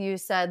talked, you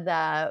said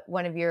that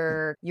one of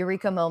your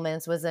eureka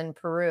moments was in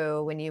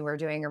Peru when you were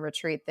doing a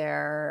retreat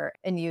there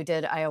and you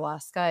did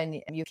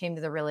ayahuasca and you came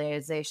to the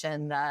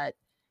realization that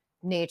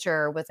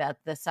nature was at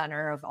the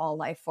center of all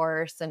life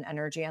force and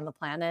energy on the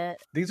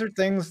planet. These are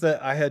things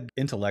that I had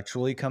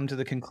intellectually come to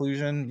the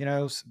conclusion,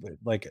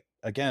 like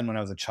again, when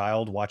I was a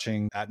child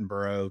watching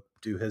Attenborough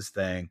do his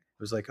thing,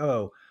 it was like,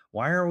 oh,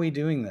 why are we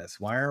doing this?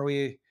 Why are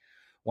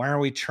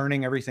we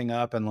churning everything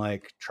up and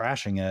like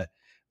trashing it?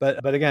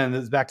 But again,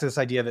 it's back to this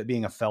idea of it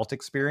being a felt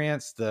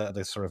experience,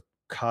 the sort of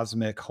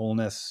cosmic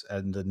wholeness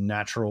and the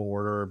natural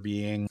order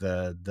being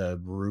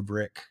the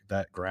rubric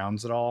that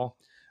grounds it all.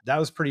 That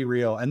was pretty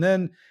real. And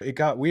then it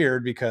got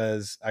weird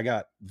because I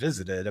got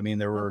visited. I mean,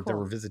 there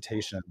were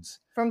visitations.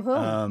 From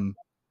whom?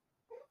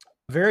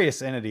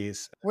 Various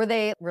entities. Were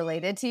they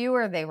related to you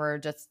or they were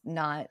just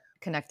not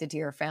connected to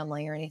your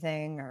family or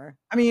anything? Or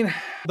I mean,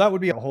 that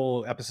would be a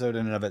whole episode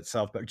in and of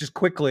itself, but just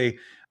quickly.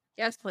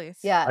 Yes, please.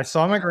 Yeah. I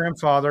saw my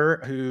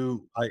grandfather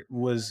who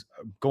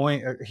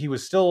he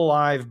was still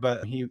alive,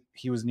 but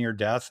he was near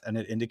death. And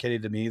it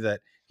indicated to me that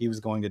he was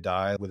going to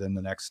die within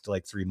the next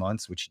like 3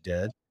 months, which he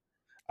did.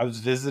 I was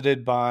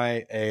visited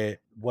by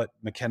what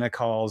McKenna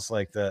calls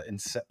like the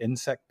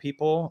insect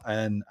people,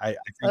 and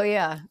Oh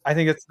yeah, I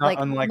think it's not like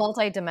unlike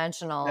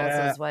multidimensionals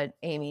that. is what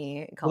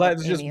Amy Well, called. that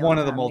was just Amy one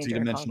of the Major called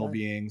multidimensional it.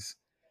 beings.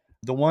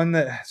 The one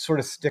that sort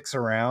of sticks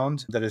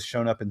around that has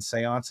shown up in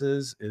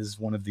seances is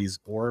one of these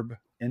orb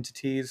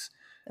entities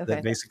that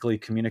Okay. basically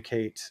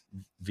communicate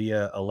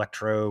via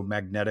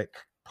electromagnetic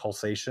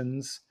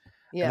pulsations.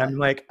 And Yeah. I'm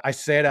like, I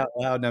say it out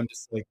loud and I'm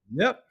just like,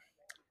 yep,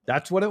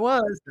 that's what it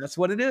was. That's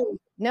what it is.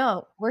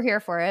 No, we're here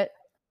for it.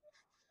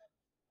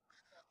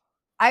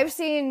 I've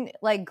seen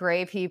like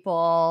gray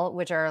people,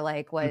 which are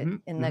like what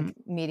in the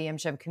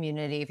mediumship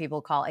community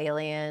people call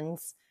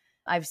aliens.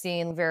 I've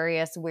seen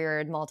various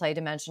weird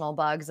multidimensional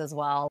bugs as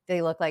well.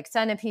 They look like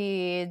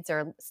centipedes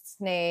or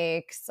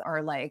snakes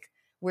or like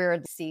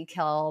weird sea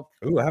kelp.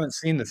 Ooh, I haven't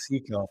seen the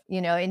sea kelp.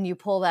 And you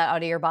pull that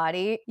out of your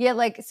body. Yeah,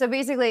 like so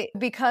basically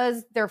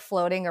because they're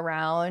floating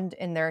around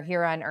and they're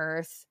here on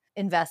Earth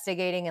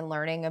investigating and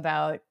learning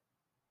about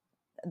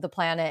the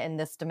planet in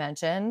this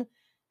dimension,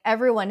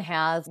 everyone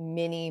has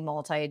mini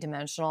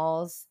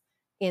multidimensionals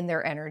in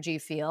their energy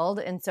field.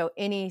 And so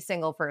any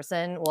single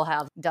person will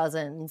have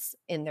dozens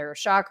in their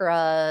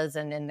chakras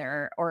and in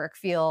their auric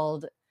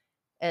field.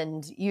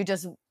 And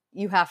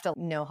you have to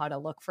know how to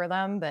look for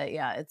them. But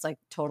yeah, it's like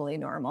totally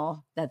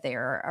normal that they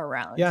are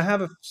around. Yeah, I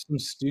have some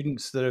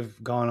students that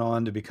have gone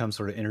on to become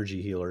sort of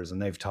energy healers, and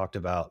they've talked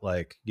about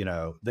like,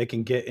 they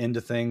can get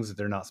into things that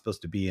they're not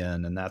supposed to be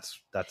in, and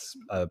that's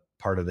a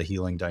part of the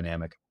healing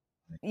dynamic.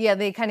 Yeah,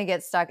 they kind of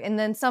get stuck. And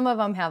then some of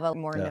them have a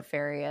more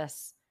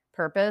nefarious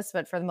purpose,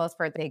 but for the most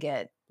part, they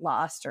get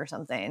lost or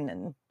something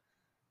and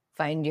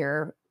find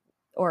your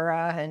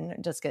aura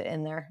and just get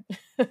in there.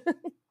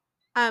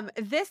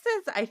 This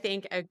is, I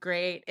think,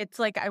 it's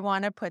like I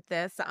want to put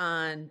this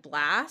on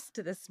blast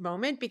this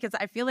moment because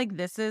I feel like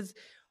this is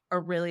a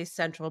really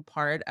central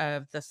part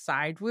of the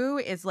side woo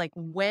is like,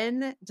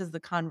 when does the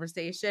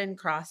conversation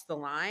cross the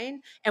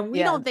line? And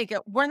we don't think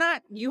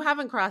you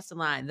haven't crossed the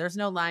line. There's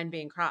no line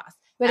being crossed.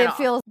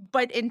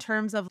 But in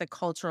terms of the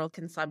cultural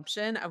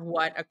consumption of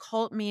what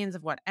occult means,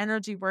 of what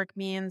energy work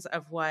means,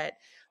 of what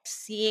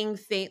seeing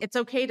things, it's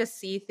okay to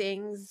see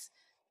things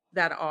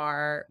that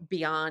are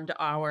beyond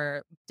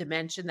our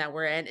dimension that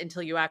we're in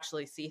until you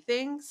actually see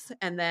things.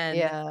 And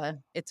then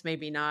it's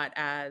maybe not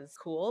as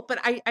cool. But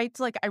it's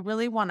like, I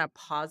really want to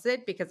pause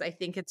it because I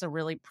think it's a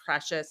really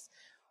precious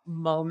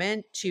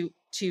moment to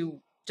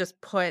just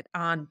put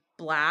on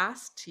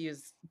blast, to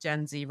use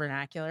Gen Z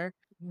vernacular,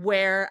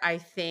 where I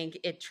think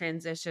it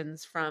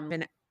transitions from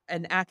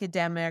an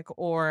academic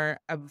or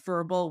a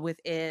verbal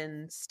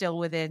still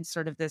within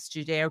sort of this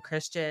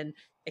Judeo-Christian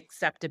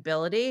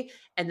acceptability,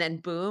 and then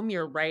boom,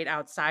 you're right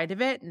outside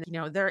of it, and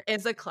there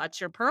is a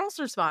clutch your pearls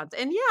response.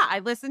 And yeah, I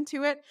listened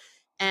to it,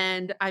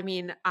 and I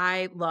mean,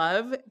 I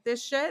love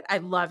this shit. I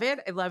love it.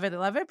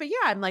 But yeah,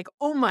 I'm like,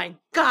 oh my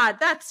God,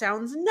 that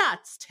sounds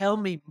nuts. Tell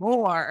me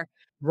more.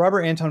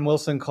 Robert Anton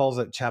Wilson calls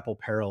it Chapel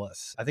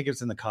Perilous. I think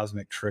it's in the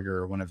Cosmic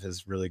Trigger, one of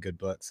his really good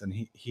books.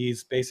 And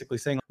he's basically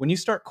saying, when you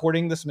start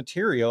courting this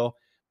material,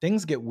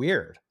 things get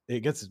weird.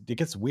 It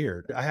gets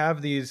weird. I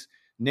have these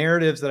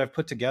narratives that I've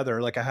put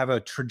together. Like I have a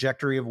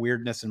trajectory of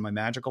weirdness in my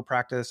magical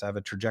practice. I have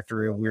a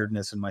trajectory of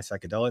weirdness in my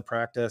psychedelic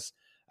practice.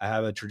 I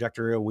have a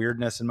trajectory of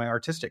weirdness in my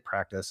artistic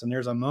practice. And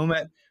there's a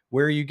moment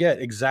where you get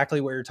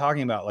exactly what you're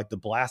talking about, like the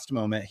blast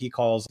moment he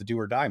calls the do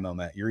or die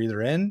moment. You're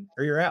either in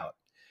or you're out.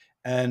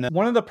 And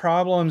one of the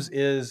problems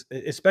is,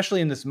 especially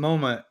in this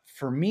moment,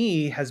 for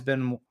me, has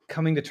been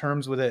coming to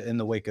terms with it in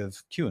the wake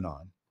of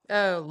QAnon.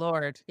 Oh,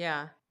 Lord.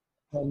 Yeah.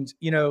 And,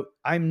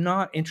 I'm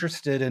not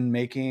interested in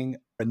making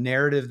a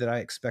narrative that I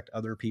expect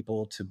other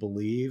people to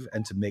believe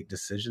and to make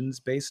decisions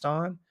based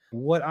on.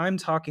 What I'm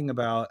talking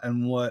about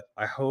and what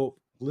I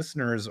hope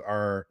listeners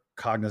are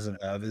cognizant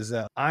of is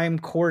that I'm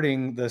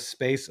courting the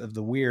space of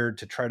the weird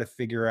to try to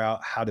figure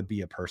out how to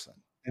be a person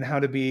and how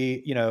to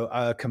be,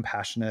 a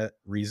compassionate,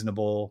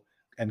 reasonable,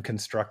 and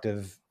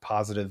constructive,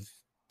 positive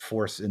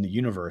force in the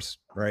universe,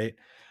 right?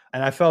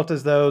 And I felt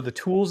as though the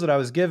tools that I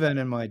was given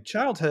in my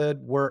childhood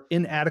were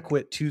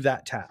inadequate to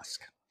that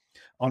task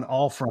on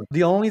all fronts.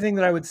 The only thing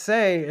that I would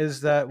say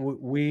is that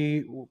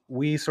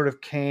we sort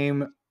of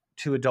came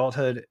to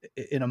adulthood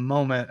in a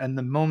moment, and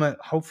the moment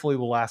hopefully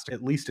will last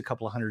at least a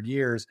couple of 100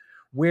 years,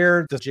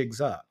 where the jig's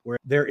up, where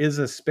there is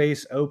a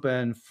space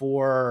open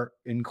for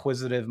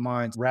inquisitive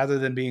minds. Rather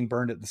than being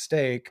burned at the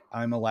stake,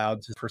 I'm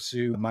allowed to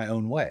pursue my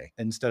own way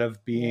instead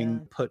of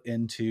being put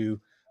into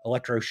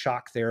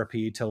electroshock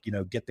therapy to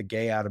get the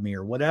gay out of me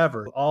or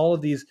whatever. All of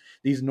these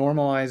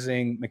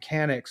normalizing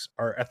mechanics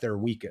are at their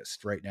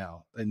weakest right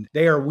now, and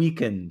they are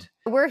weakened.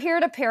 We're here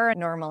to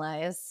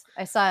paranormalize.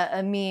 I saw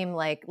a meme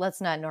like,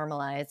 let's not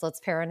normalize, let's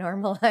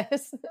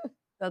paranormalize.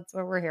 That's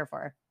what we're here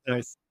for.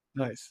 Nice.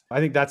 I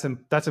think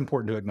that's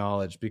important to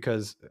acknowledge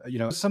because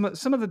some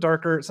of the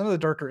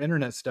darker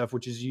internet stuff,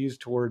 which is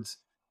used towards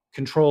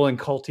controlling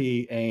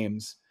culty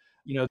aims,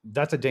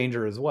 that's a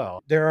danger as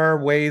well. There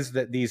are ways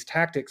that these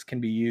tactics can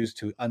be used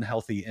to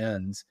unhealthy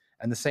ends,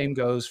 And the same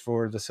goes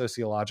for the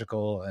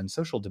sociological and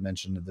social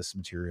dimension of this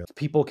material.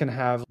 People can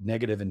have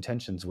negative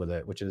intentions with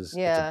it, which is,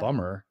 it's a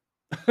bummer,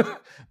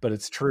 but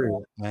it's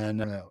true.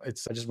 And I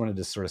just wanted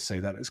to sort of say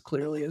that as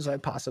clearly as I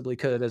possibly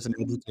could as an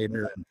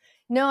educator.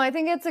 No, I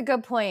think it's a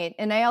good point.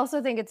 And I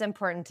also think it's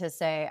important to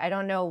say, I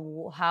don't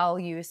know how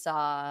you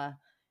saw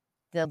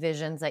the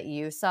visions that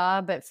you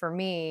saw, but for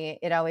me,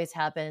 it always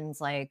happens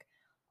like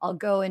I'll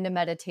go into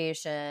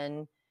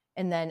meditation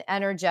and then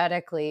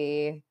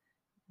energetically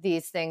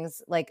these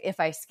things, like if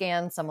I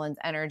scan someone's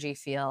energy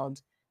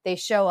field, they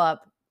show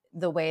up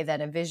the way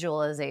that a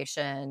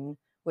visualization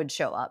would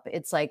show up.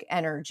 It's like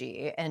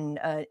energy and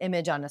an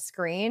image on a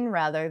screen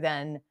rather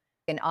than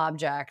an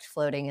object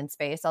floating in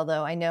space.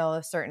 Although I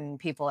know certain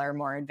people are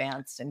more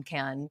advanced and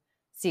can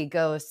see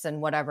ghosts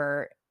and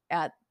whatever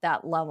at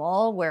that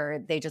level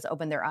where they just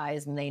open their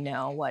eyes and they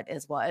know what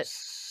is what.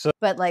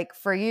 But like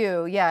for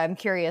you, yeah, I'm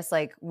curious,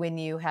 like when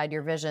you had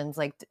your visions,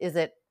 like is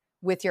it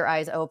with your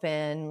eyes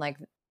open, like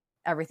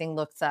everything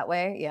looks that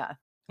way? Yeah.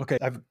 Okay.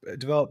 I've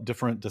developed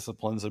different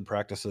disciplines and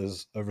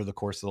practices over the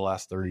course of the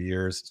last 30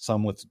 years,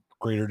 some with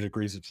greater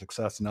degrees of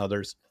success than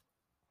others.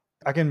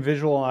 I can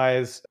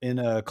visualize in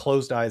a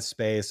closed eyes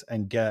space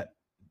and get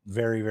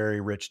very,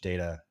 very rich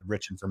data,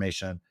 rich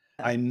information.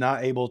 I'm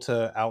not able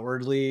to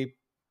outwardly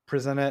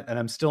present it, and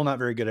I'm still not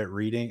very good at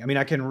reading. I mean,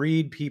 I can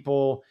read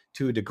people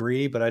to a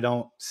degree, but I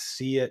don't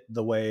see it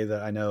the way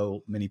that I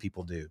know many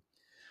people do.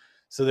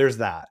 So there's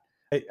that.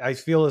 I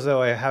feel as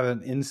though I have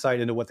an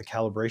insight into what the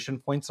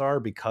calibration points are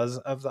because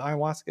of the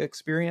ayahuasca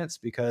experience,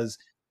 because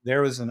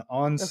there was an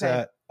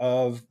onset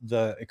of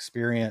the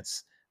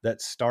experience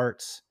that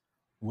starts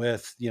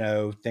with,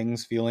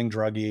 things feeling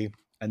druggy,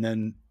 and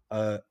then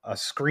a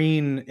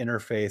screen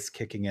interface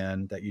kicking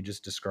in that you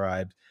just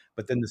described,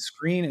 but then the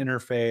screen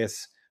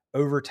interface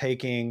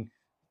overtaking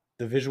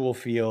the visual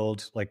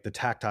field, like the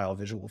tactile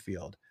visual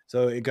field.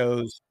 So it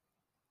goes,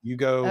 you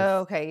go. Oh,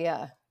 okay.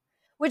 Yeah.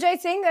 Which I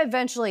think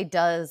eventually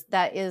does,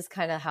 that is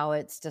kind of how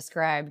it's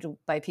described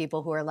by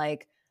people who are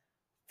like,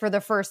 for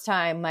the first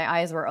time, my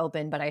eyes were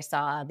open, but I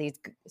saw these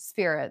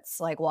spirits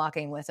like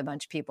walking with a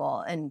bunch of people.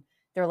 And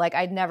they're like,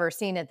 I'd never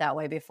seen it that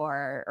way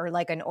before, or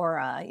like an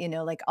aura,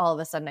 like all of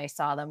a sudden I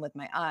saw them with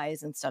my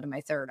eyes instead of my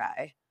third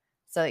eye.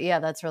 So yeah,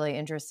 that's really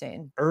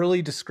interesting.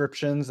 Early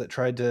descriptions that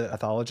tried to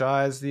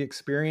pathologize the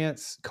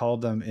experience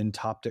called them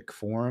entoptic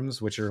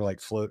forms, which are like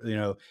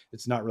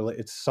it's not really,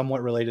 it's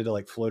somewhat related to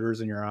like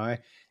floaters in your eye.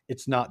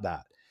 It's not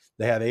that.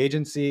 They have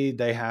agency,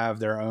 they have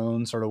their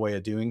own sort of way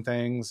of doing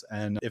things.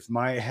 And if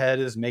my head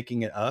is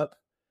making it up,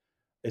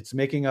 it's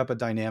making up a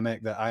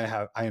dynamic that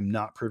I am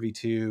not privy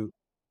to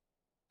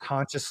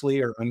consciously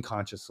or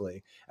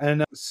unconsciously.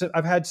 And so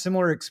I've had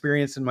similar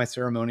experience in my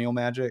ceremonial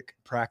magic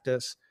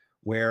practice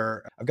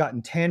where I've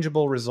gotten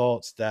tangible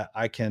results that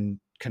I can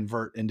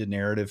convert into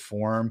narrative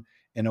form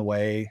in a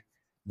way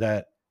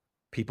that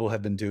people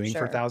have been doing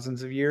for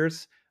thousands of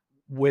years,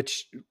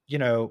 which,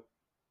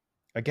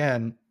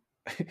 again,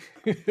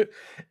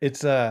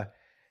 it's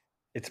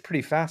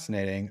pretty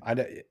fascinating.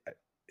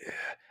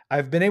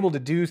 I've been able to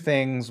do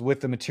things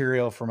with the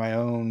material for my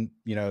own,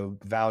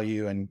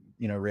 value and,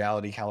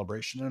 reality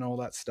calibration and all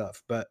that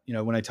stuff. But,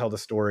 when I tell the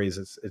stories,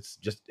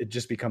 it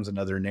just becomes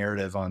another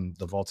narrative on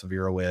the Vaults of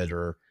Iroquois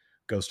or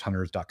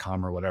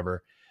ghosthunters.com or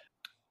whatever.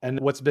 And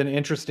what's been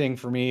interesting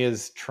for me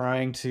is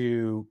trying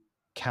to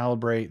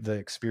calibrate the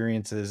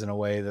experiences in a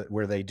way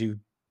where they do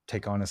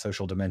take on a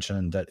social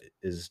dimension that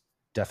is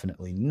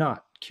definitely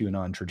not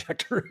QAnon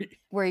trajectory.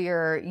 Where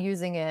you're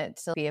using it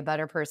to be a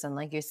better person,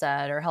 like you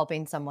said, or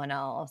helping someone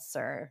else,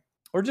 or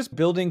just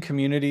building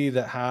community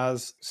that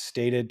has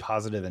stated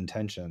positive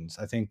intentions.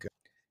 I think,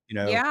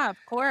 yeah, of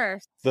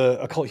course.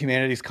 The Occult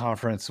Humanities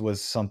conference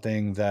was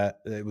something that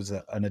it was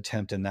an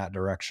attempt in that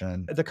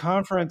direction. The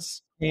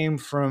conference came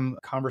from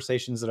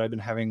conversations that I've been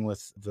having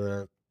with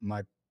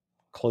my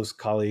close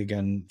colleague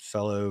and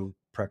fellow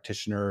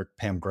practitioner,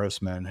 Pam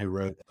Grossman, who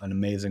wrote an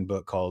amazing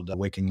book called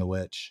Waking the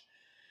Witch.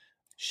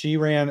 She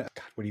ran,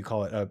 what do you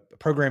call it, a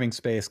programming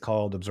space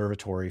called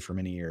Observatory for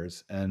many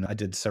years. And I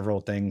did several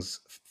things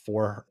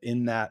for her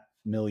in that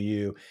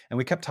milieu. And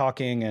we kept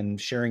talking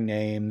and sharing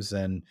names.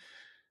 And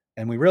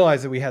we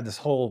realized that we had this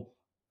whole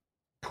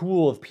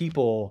pool of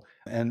people,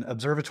 and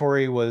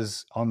Observatory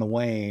was on the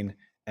wane.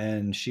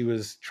 And she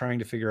was trying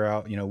to figure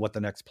out, what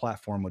the next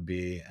platform would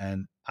be.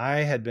 And I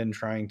had been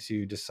trying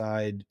to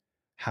decide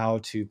how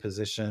to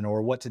position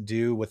or what to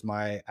do with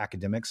my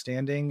academic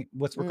standing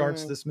with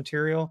regards to this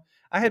material.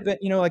 I had been,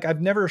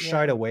 I've never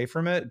shied away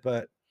from it,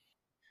 but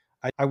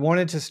I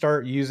wanted to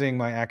start using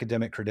my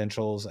academic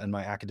credentials and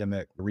my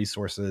academic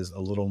resources a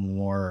little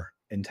more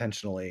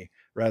intentionally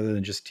rather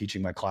than just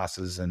teaching my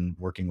classes and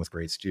working with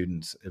great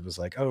students. It was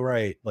like, oh,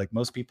 right. Like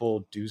most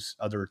people do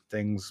other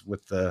things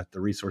with the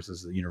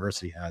resources the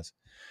university has.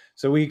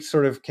 So we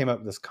sort of came up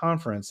with this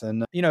conference,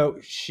 and,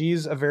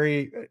 she's a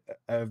very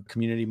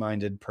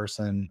community-minded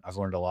person. I've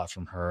learned a lot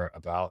from her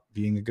about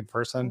being a good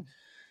person.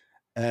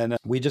 And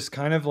we just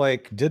kind of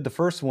like did the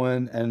first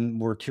one and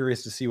were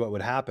curious to see what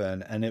would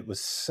happen. And it was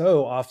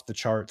so off the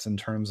charts in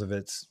terms of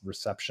its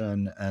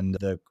reception and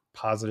the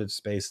positive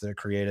space that it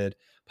created.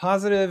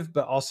 Positive,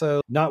 but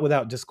also not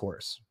without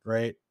discourse,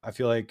 right? I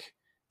feel like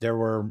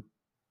there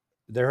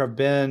have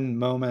been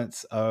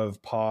moments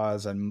of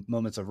pause and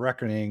moments of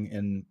reckoning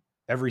in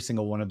every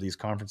single one of these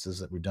conferences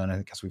that we've done.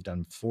 I guess we've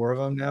done 4 of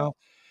them now.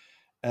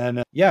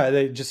 And yeah,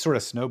 they just sort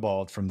of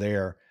snowballed from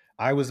there.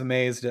 I was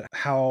amazed at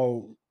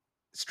how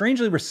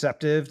strangely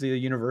receptive the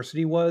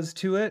university was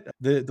to it.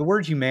 The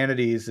word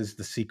humanities is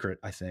the secret,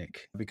 I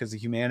think, because the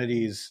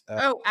humanities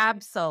Oh,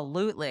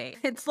 absolutely.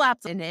 It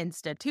slaps an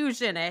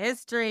institution, a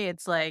history.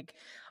 It's like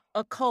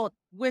occult,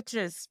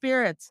 witches,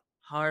 spirits,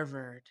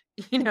 Harvard.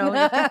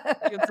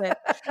 It's it.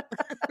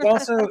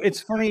 also,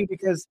 it's funny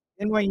because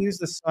NYU is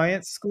the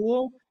science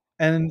school,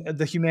 and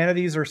the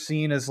humanities are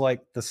seen as like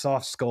the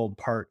soft-skulled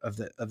part of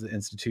the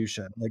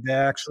institution. Like they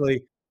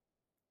actually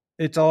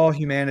it's all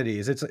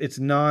humanities. It's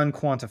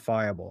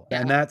non-quantifiable,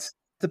 and Yeah. that's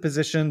the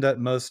position that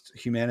most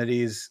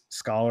humanities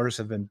scholars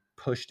have been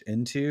pushed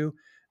into.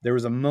 There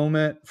was a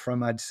moment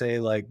from, I'd say,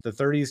 like the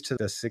 30s to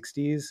the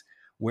 60s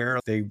where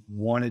they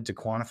wanted to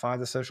quantify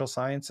the social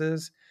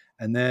sciences,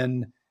 and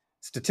then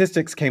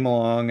statistics came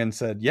along and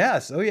said,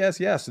 "Yes, oh yes,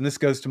 yes." And this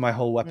goes to my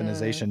whole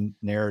weaponization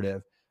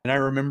narrative. And I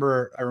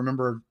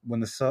remember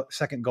when the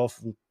second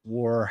Gulf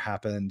War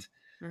happened,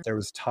 there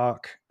was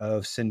talk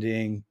of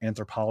sending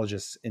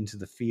anthropologists into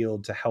the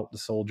field to help the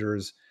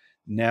soldiers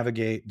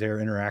navigate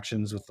their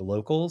interactions with the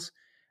locals.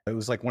 It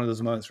was like one of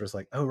those moments where it's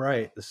like, oh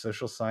right, the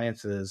social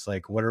sciences,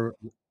 like what are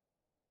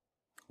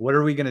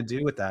we going to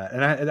do with that?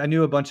 And I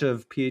knew a bunch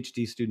of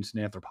PhD students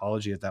in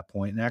anthropology at that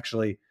point, and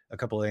actually a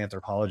couple of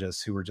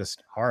anthropologists who were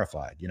just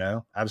horrified,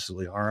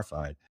 absolutely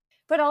horrified.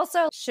 But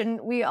also,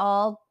 shouldn't we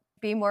all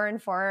be more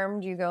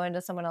informed? You go into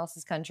someone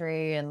else's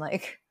country and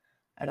like,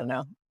 I don't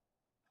know.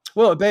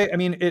 Well, I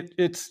mean,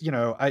 it's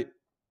I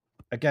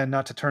again,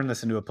 not to turn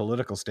this into a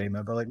political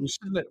statement, but like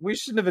we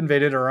shouldn't have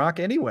invaded Iraq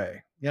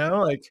anyway.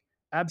 Like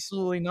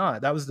absolutely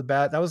not. That was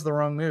the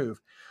wrong move.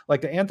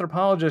 Like the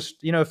anthropologist,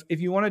 if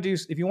you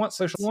want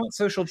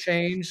social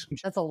change,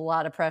 That's a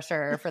lot of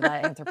pressure for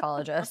that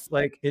anthropologist.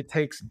 like it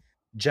takes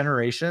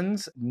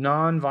generations.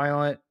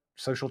 Nonviolent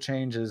social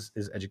change is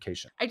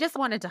education. I just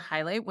wanted to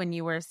highlight when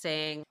you were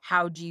saying,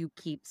 how do you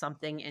keep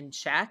something in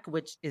check,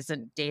 which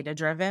isn't data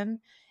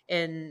driven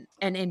and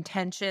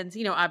intentions?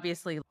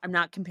 Obviously, I'm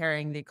not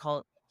comparing the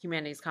Occult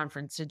Humanities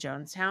Conference to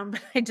Jonestown,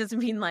 but I just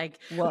mean like,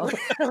 Whoa.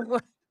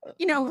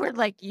 we're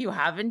like, you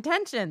have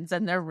intentions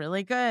and they're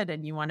really good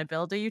and you want to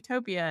build a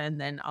utopia. And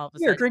then all of a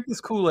Here, sudden, drink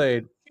this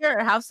Kool-Aid.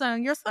 sure, have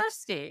some, you're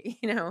thirsty,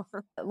 A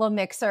little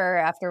mixer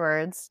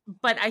afterwards.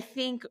 But I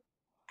think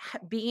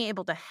being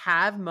able to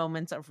have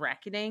moments of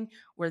reckoning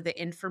where the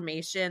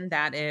information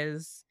that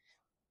is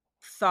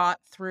thought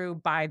through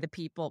by the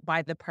people,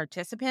 by the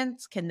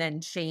participants, can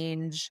then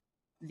change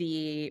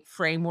the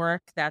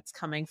framework that's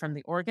coming from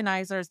the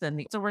organizers.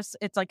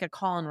 It's like a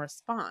call and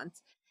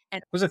response.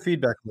 And It was a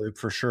feedback loop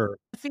for sure.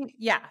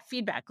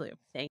 feedback loop.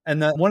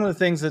 And one of the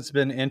things that's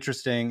been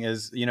interesting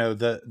is,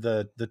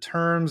 the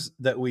terms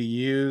that we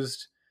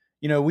used,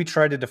 we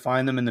tried to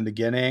define them in the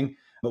beginning,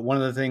 but one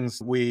of the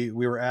things we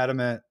were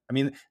adamant, I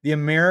mean, the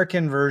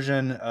American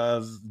version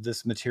of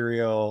this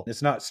material,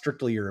 it's not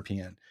strictly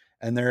European.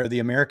 And the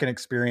American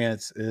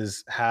experience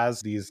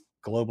has these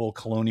global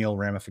colonial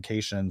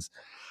ramifications.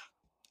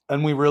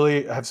 And we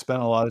really have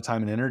spent a lot of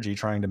time and energy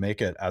trying to make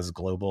it as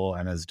global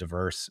and as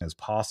diverse as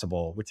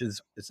possible,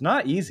 it's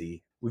not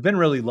easy. We've been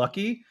really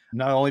lucky,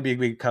 not only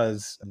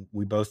because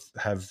we both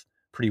have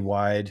pretty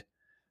wide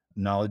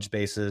knowledge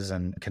bases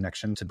and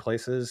connection to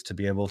places to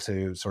be able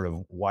to sort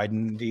of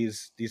widen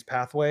these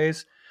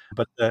pathways,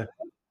 but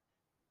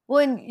Well,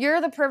 and you're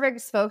the perfect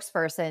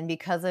spokesperson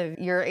because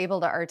you're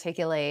able to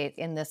articulate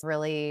in this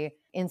really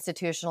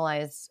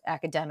institutionalized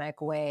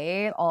academic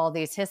way all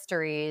these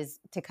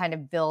histories to kind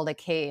of build a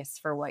case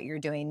for what you're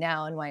doing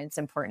now and why it's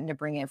important to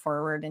bring it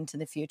forward into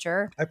the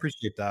future. I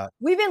appreciate that.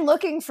 We've been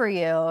looking for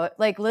you,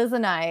 like Liz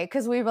and I,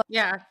 because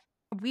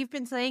We've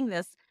been saying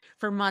this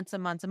for months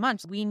and months and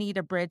months. We need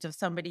a bridge of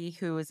somebody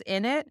who is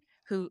in it,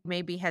 who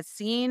maybe has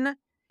seen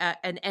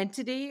an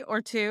entity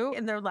or two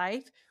in their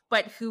life,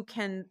 but who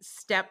can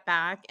step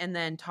back and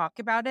then talk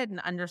about it and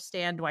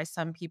understand why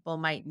some people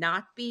might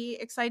not be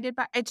excited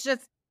by it's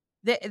just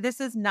this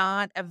is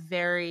not a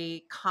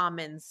very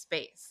common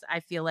space.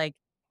 I feel like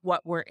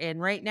what we're in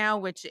right now,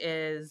 which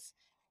is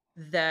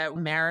the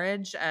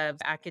marriage of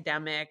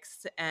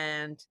academics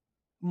and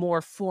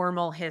more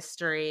formal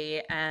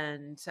history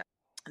and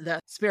the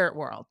spirit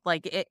world.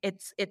 Like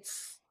it's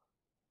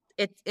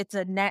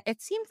a net.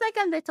 It seems like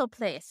a little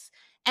place.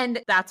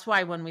 And that's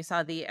why when we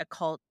saw the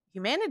Occult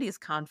Humanities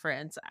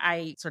Conference,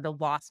 I sort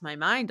of lost my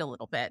mind a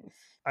little bit.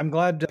 I'm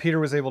glad Peter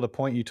was able to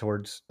point you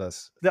towards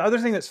this. The other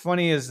thing that's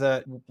funny is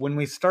that when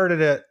we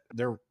started it,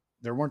 there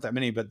weren't that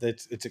many, but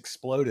it's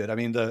exploded. I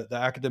mean, the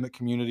academic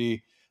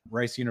community,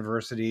 Rice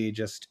University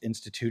just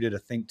instituted a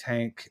think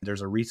tank.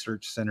 There's a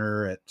research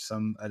center at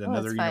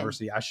another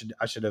university. I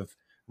should have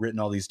written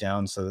all these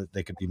down so that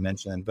they could be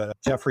mentioned. But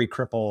Jeffrey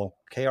Kripal,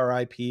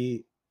 Kripial,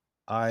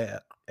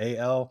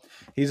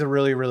 he's a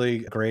really, really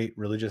great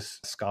religious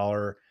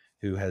scholar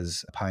who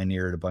has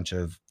pioneered a bunch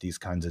of these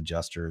kinds of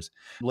gestures.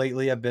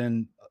 Lately, I've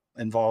been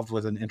involved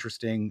with an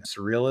interesting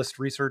surrealist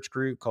research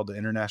group called the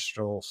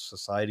International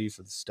Society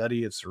for the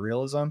Study of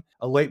Surrealism.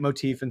 A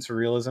leitmotif in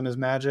surrealism is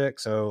magic.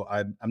 So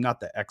I'm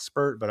not the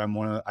expert, but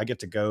I get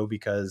to go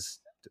because,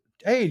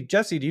 hey,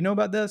 Jesse, do you know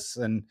about this?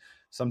 And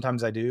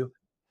sometimes I do.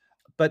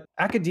 But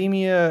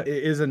academia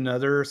is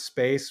another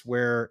space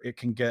where it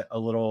can get a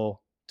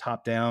little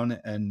top down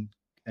and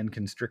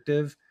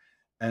constrictive.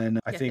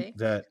 And I think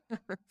that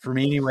for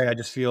me anyway, I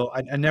just feel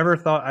I never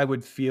thought I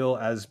would feel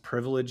as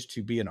privileged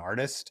to be an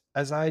artist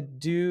as I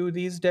do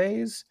these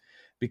days,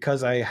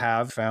 because I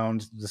have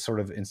found the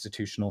sort of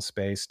institutional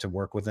space to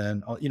work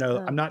within.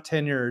 I'm not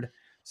tenured,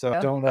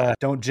 so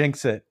don't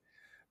jinx it.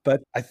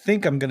 But I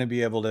think I'm going to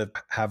be able to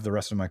have the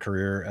rest of my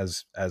career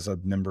as a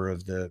member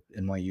of the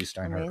NYU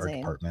Steinhardt Art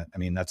Department. I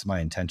mean, that's my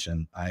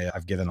intention.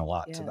 I've given a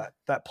lot to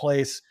that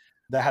place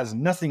that has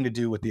nothing to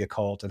do with the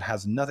occult. It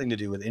has nothing to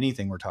do with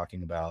anything we're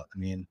talking about. I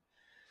mean,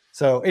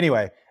 so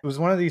anyway, it was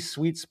one of these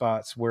sweet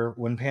spots where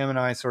when Pam and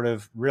I sort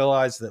of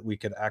realized that we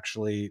could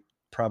actually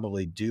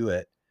probably do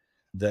it,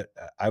 that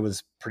I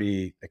was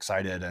pretty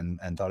excited and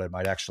thought it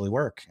might actually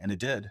work. And it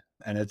did.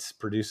 And it's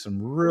produced some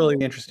really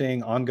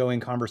interesting ongoing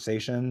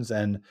conversations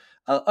and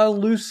a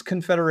loose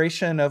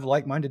confederation of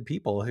like-minded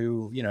people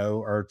who,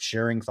 are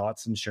sharing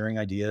thoughts and sharing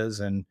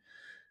ideas and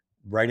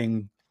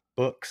writing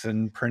books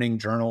and printing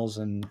journals,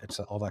 and it's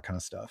all that kind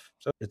of stuff.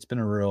 So it's been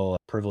a real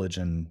privilege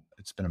and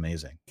it's been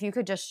amazing. If you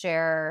could just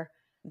share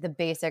the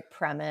basic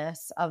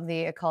premise of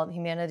the Occult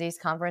Humanities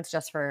Conference,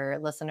 just for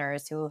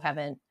listeners who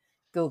haven't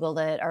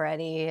Googled it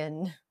already.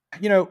 And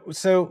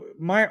so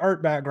my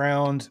art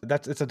background,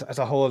 it's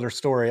a whole other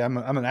story. I'm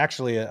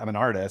an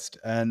artist,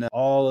 and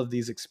all of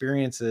these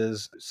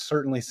experiences,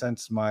 certainly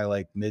since my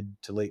like mid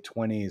to late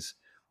 20s,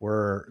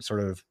 were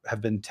sort of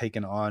have been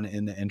taken on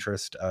in the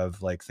interest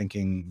of like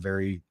thinking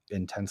very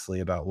intensely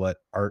about what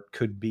art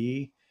could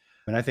be.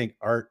 And I think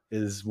art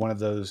is one of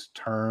those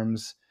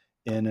terms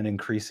in an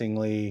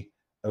increasingly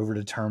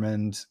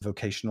overdetermined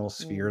vocational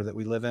sphere that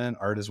we live in.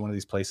 Art is one of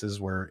these places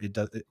where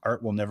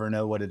art will never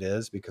know what it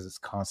is because it's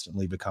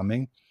constantly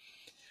becoming.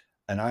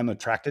 And I'm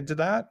attracted to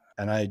that.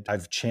 And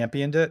I've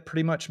championed it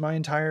pretty much my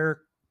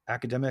entire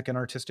academic and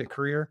artistic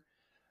career.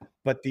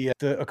 But the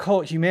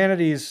Occult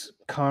Humanities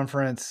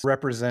Conference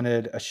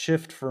represented a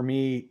shift for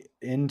me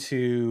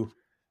into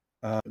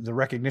the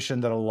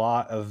recognition that a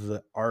lot of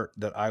the art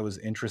that I was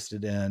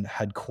interested in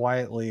had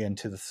quietly and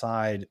to the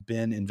side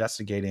been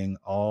investigating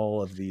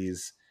all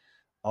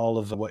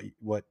of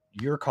what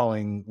you're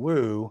calling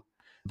woo,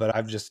 but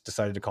I've just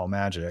decided to call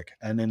magic.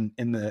 And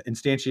in the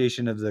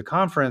instantiation of the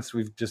conference,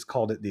 we've just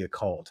called it the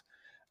occult.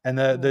 And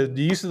the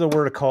use of the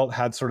word occult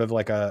had sort of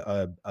like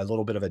a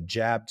little bit of a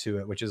jab to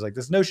it, which is like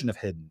this notion of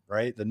hidden,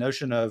 right? The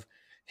notion of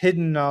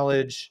hidden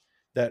knowledge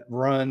that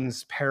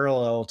runs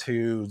parallel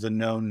to the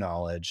known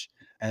knowledge.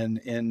 And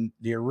in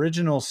the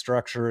original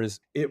structures,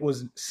 it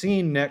was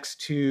seen next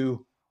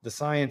to the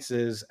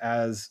sciences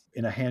as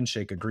in a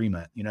handshake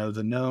agreement.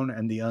 The known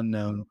and the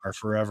unknown are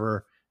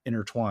forever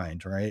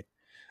intertwined, right?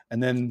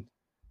 And then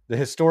the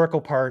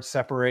historical part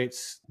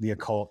separates the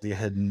occult, the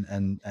hidden,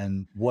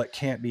 and what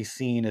can't be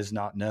seen is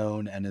not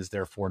known and is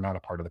therefore not a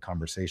part of the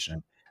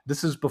conversation.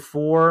 This is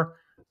before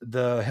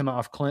the Hema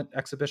of Clint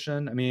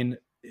exhibition. I mean,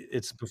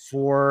 it's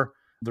before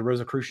the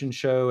Rosicrucian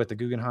show at the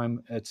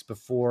Guggenheim. It's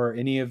before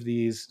any of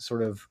these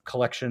sort of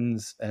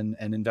collections and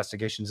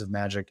investigations of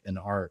magic and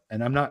art.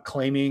 And I'm not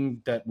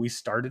claiming that we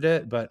started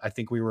it, but I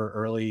think we were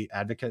early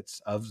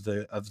advocates of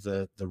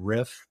the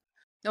riff.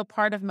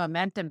 Part of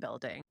momentum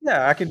building.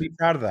 Yeah, I can be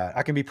proud of that.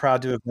 I can be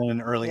proud to have been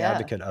an early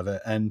advocate of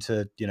it. And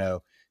to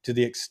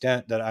the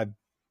extent that I've,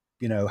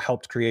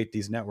 helped create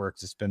these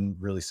networks, it's been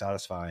really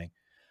satisfying.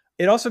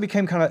 It also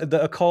became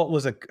the occult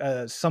was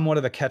a somewhat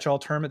of a catch-all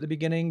term at the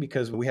beginning,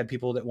 because we had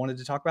people that wanted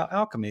to talk about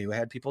alchemy. We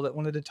had people that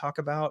wanted to talk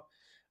about,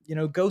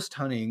 ghost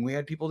hunting. We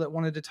had people that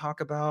wanted to talk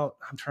about,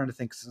 I'm trying to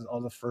think,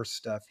 all the first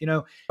stuff.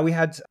 We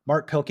had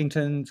Mark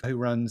Pilkington, who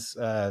runs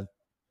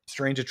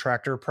Strange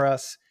Attractor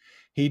Press.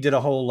 He did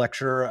a whole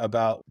lecture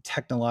about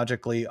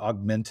technologically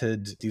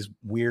augmented, these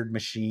weird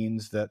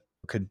machines that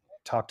could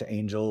talk to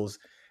angels.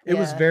 It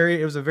was a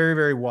very,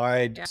 very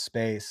wide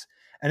space.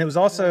 And it was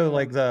also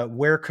like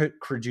where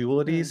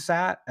credulity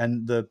sat,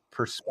 and the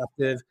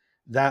perspective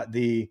that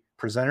the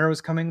presenter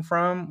was coming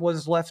from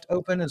was left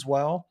open as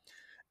well.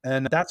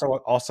 And that's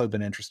also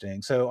been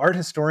interesting. So art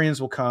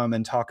historians will come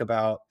and talk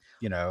about,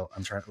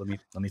 let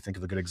me think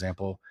of a good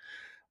example.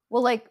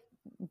 Well, like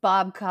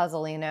Bob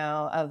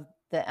Cozzolino of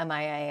the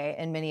MIA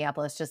in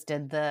Minneapolis just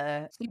did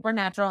the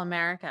Supernatural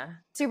America.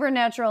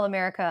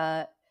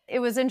 It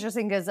was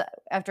interesting because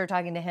after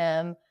talking to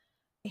him,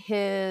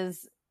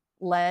 his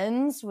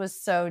lens was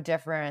so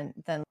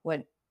different than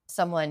what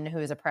someone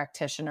who's a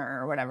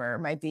practitioner or whatever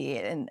might be.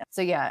 And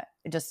so,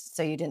 just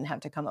so you didn't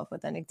have to come up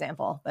with an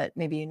example, but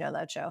maybe you know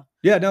that show.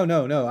 Yeah,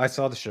 no. I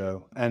saw the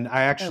show, and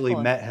I actually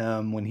met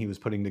him when he was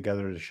putting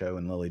together the show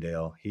in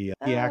Lilydale. He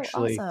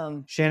actually,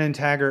 awesome. Shannon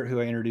Taggart, who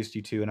I introduced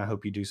you to, and I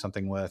hope you do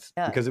something with,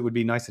 because it would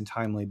be nice and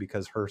timely,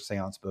 because her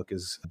seance book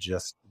is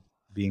just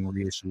being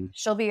reissued.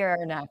 She'll be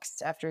our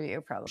next after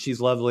you, probably.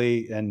 She's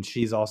lovely, and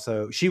she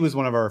was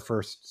one of our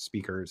first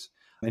speakers.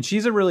 And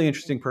she's a really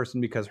interesting person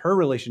because her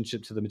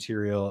relationship to the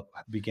material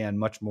began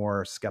much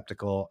more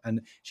skeptical, and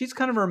she's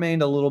kind of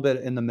remained a little bit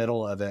in the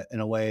middle of it in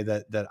a way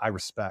that I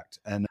respect,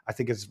 and I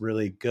think it's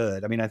really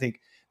good. I mean, I think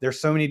there's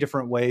so many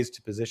different ways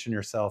to position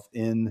yourself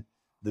in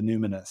the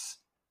numinous,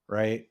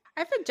 right?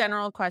 I have a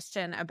general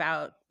question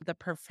about the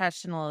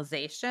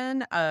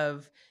professionalization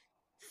of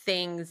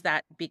things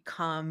that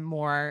become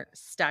more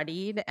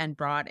studied and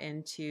brought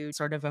into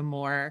sort of a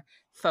more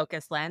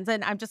focused lens.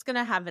 And I'm just going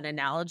to have an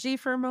analogy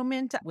for a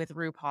moment with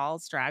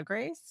RuPaul's Drag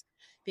Race,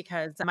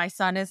 because my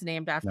son is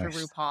named after Nice.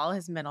 RuPaul,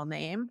 his middle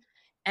name.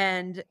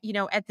 And, you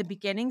know, at the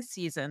beginning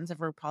seasons of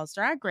RuPaul's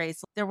Drag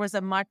Race, there was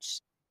a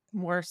much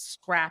more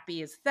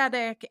scrappy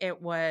aesthetic.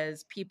 It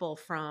was people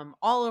from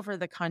all over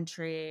the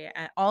country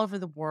and all over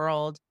the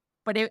world,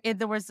 but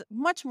there was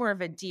much more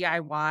of a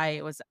DIY.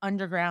 It was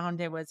underground.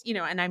 It was, you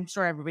know, and I'm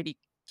sure everybody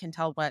can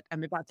tell what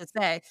I'm about to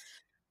say.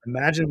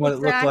 Imagine what it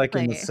looked like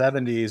in the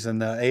Exactly. 70s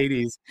and the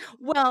 80s.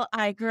 Well,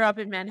 I grew up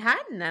in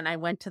Manhattan and I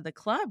went to the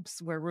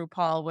clubs where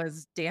RuPaul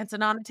was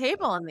dancing on a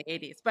table in the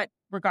 80s. But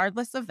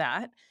regardless of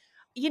that,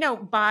 you know,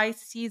 by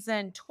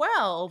season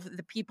 12,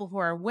 the people who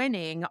are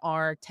winning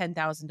are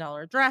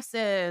 $10,000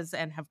 dresses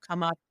and have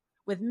come up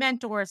with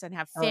mentors and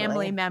have family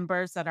Totally.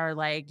 members that are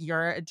like,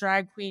 you're a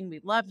drag queen. We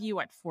love you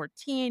at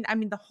 14. I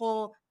mean, the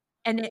whole,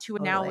 and to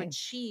now Totally.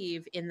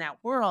 achieve in that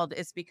world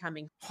is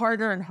becoming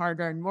harder and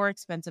harder and more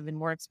expensive and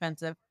more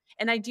expensive.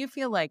 And I do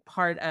feel like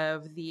part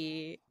of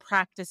the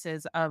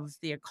practices of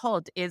the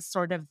occult is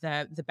sort of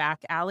the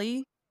back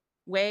alley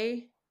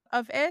way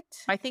of it.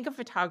 I think of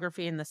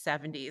photography in the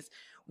 70s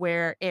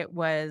where it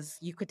was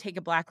you could take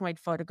a black and white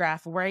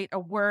photograph, write a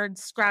word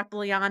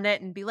scrappily on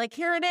it and be like,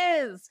 here it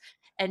is.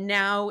 And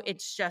now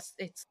it's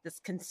this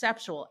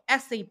conceptual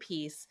essay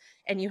piece,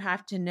 and you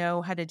have to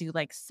know how to do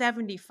like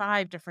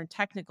 75 different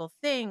technical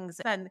things,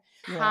 and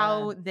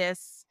how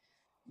this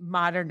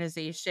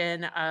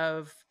modernization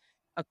of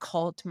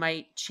occult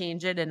might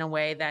change it in a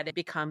way that it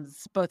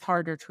becomes both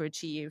harder to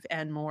achieve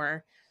and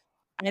more,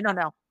 I don't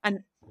know. And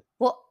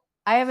Well,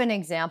 I have an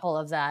example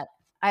of that.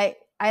 I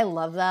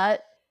love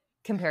that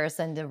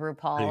comparison to I do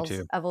RuPaul's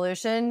too.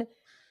 evolution,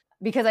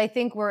 because I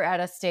think we're at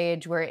a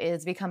stage where it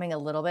is becoming a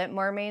little bit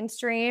more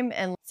mainstream.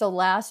 And so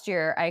last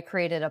year I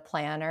created a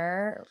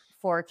planner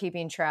for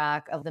keeping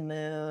track of the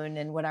moon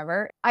and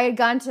whatever. I had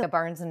gone to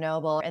Barnes and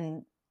Noble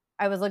and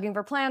I was looking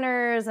for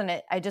planners,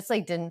 and I just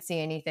like didn't see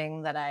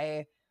anything that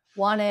I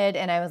wanted.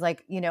 And I was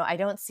like, you know, I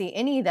don't see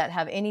any that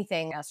have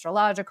anything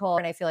astrological.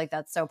 And I feel like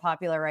that's so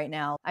popular right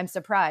now. I'm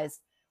surprised.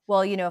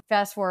 Well, you know,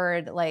 fast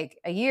forward like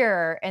a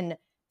year and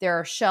there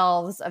are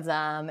shelves of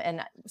them,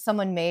 and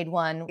someone made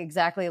one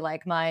exactly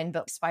like mine,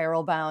 but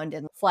spiral bound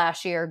and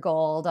flashier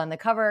gold on the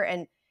cover.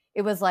 And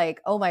it was like,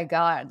 oh my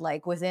God,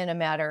 like within a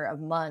matter of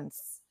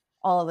months,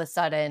 all of a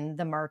sudden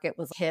the market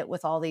was hit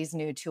with all these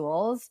new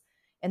tools.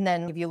 And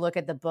then if you look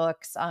at the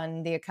books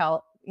on the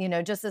account, you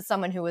know, just as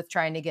someone who was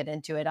trying to get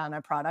into it on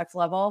a product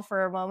level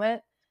for a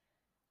moment,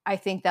 I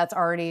think that's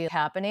already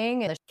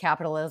happening. And the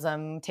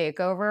capitalism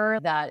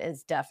takeover, that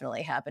is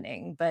definitely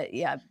happening. But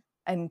yeah,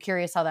 I'm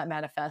curious how that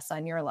manifests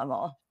on your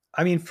level.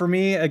 I mean, for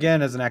me,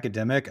 again, as an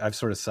academic, I've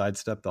sort of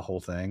sidestepped the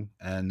whole thing,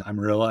 and I'm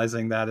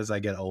realizing that as I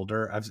get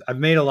older. I've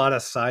made a lot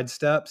of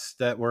sidesteps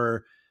that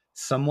were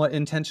somewhat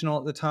intentional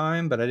at the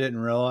time, but I didn't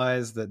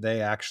realize that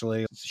they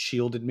actually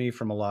shielded me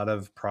from a lot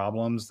of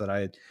problems that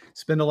I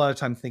spend a lot of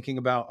time thinking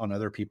about on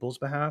other people's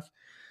behalf.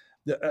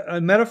 A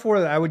metaphor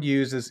that I would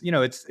use is, you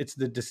know, it's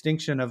the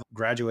distinction of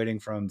graduating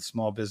from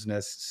small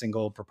business,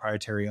 single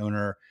proprietary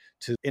owner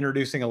to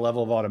introducing a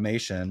level of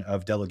automation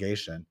of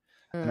delegation.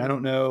 And I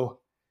don't know.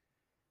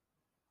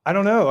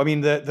 I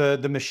mean,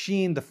 the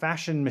machine, the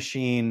fashion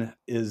machine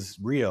is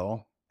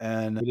real,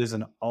 and it is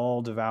an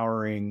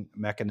all-devouring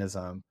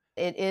mechanism.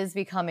 It is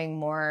becoming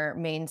more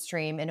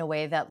mainstream in a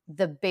way that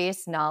the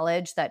base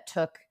knowledge that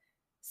took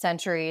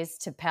centuries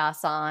to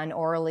pass on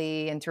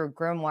orally and through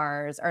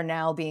grimoires are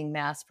now being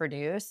mass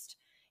produced.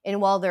 And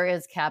while there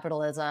is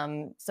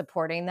capitalism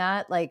supporting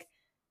that, like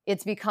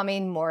it's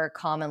becoming more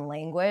common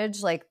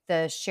language, like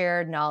the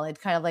shared knowledge,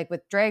 kind of like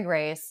with Drag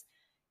Race.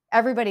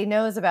 Everybody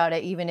knows about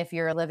it, even if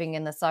you're living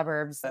in the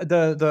suburbs.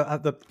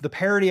 The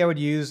parody I would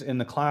use in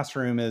the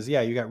classroom is,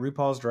 yeah, you got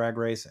RuPaul's Drag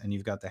Race and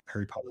you've got the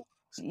Harry Potter.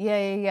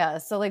 Yeah.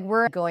 So like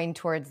we're going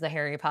towards the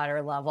Harry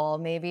Potter level,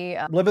 maybe.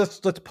 Let's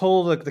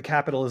pull the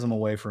capitalism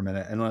away for a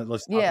minute, and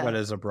let's talk about it Yeah.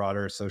 as a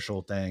broader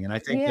social thing. And I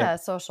think that, Yeah,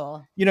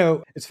 social. you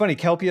know, it's funny.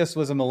 Kelpius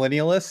was a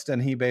millennialist,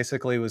 and he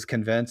basically was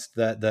convinced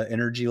that the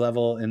energy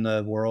level in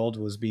the world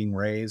was being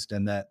raised,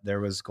 and that there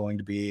was going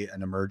to be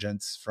an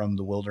emergence from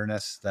the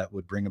wilderness that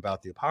would bring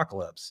about the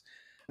apocalypse.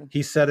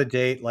 He set a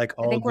date like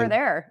I think we're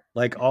there.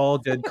 all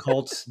good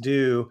cults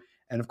do.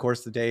 And of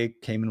course, the day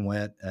came and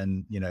went,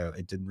 and, you know,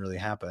 it didn't really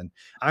happen.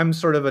 I'm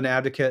sort of an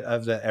advocate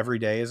of the every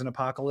day is an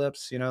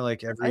apocalypse, you know,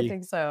 like I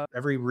think so.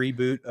 every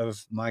reboot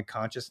of my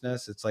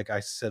consciousness. It's like I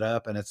sit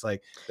up and it's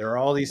like, there are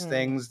all these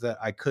things that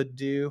I could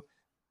do.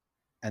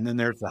 And then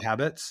there's the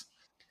habits.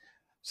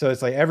 So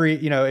it's like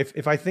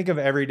if I think of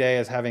every day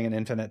as having an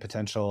infinite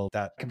potential,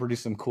 that can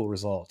produce some cool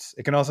results.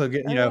 It can also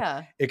get,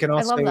 it can I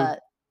love also that.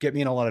 get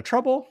me in a lot of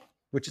trouble,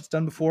 which it's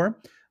done before.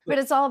 But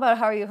it's all about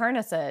how you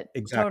harness it.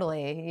 Exactly.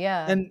 Totally.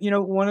 Yeah. And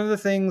one of the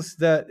things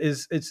that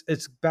is,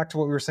 it's back to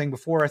what we were saying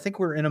before. I think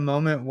we're in a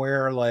moment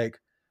where like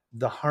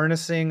the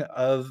harnessing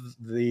of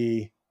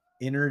the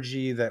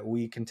energy that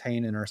we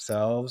contain in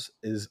ourselves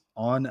is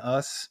on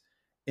us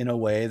in a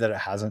way that it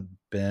hasn't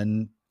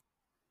been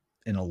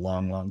in a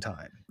long, long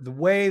time. The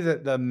way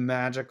that the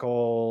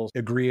magical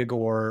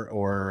egregore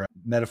or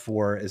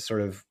metaphor is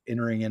sort of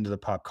entering into the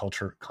pop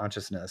culture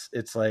consciousness,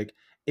 it's like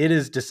it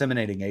is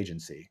disseminating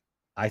agency,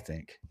 I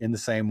think, in the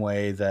same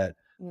way that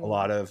a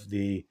lot of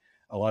the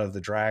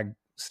drag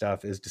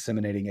stuff is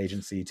disseminating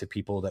agency to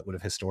people that would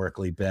have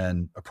historically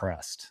been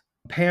oppressed.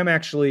 Pam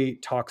actually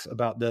talks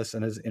about this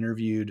and has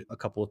interviewed a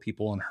couple of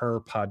people on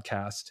her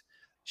podcast.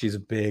 She's a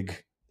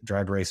big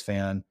Drag Race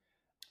fan.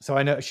 So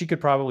I know she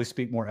could probably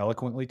speak more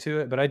eloquently to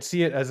it, but I'd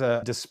see it as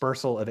a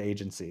dispersal of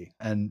agency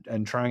and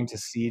trying to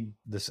seed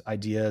this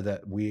idea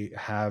that we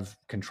have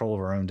control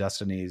of our own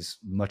destinies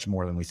much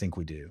more than we think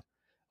we do.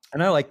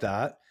 And I like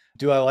that.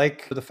 Do I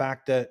like the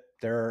fact that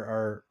there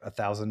are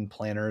 1,000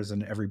 planners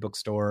in every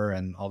bookstore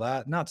and all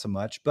that? Not so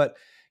much. But,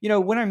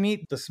 when I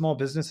meet the small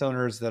business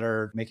owners that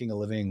are making a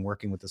living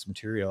working with this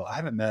material, I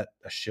haven't met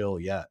a shill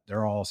yet.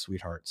 They're all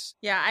sweethearts.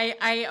 Yeah,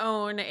 I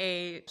own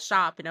a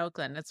shop in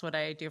Oakland. That's what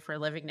I do for a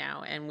living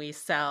now. And we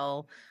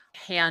sell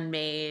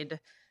handmade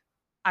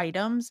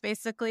items,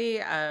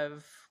 basically,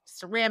 of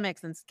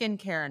ceramics and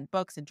skincare and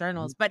books and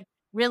journals, but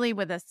really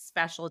with a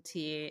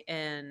specialty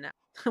in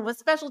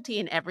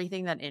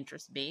everything that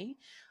interests me.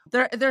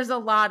 There's a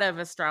lot of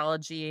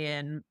astrology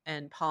and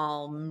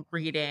palm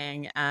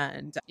reading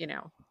and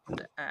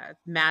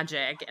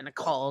magic and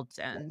occult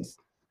and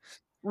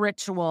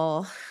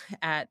ritual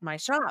at my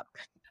shop.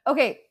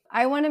 Okay,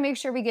 I want to make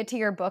sure we get to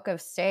your book of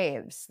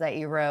staves that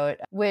you wrote,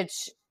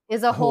 which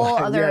is a whole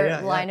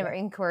other line of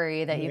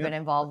inquiry that you've been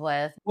involved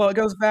with. Well, it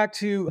goes back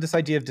to this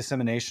idea of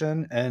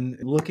dissemination and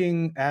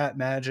looking at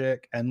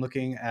magic and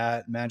looking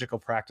at magical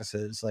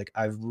practices. Like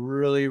I've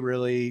really,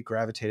 really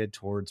gravitated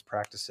towards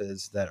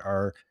practices that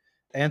are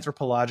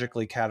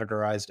anthropologically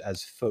categorized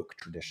as folk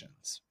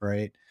traditions,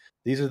 right?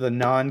 These are the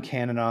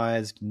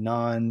non-canonized,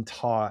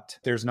 non-taught.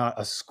 There's not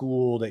a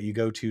school that you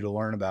go to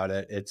learn about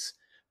it. It's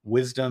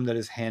wisdom that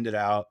is handed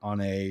out on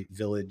a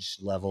village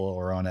level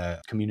or on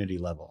a community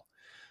level.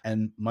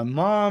 And my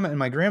mom and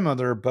my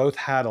grandmother both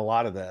had a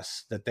lot of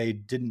this that they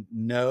didn't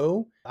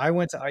know. I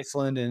went to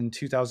Iceland in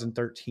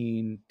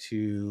 2013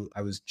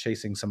 I was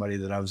chasing somebody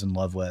that I was in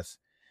love with.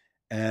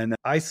 And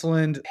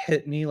Iceland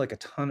hit me like a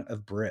ton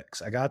of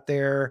bricks. I got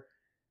there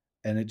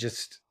and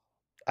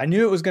I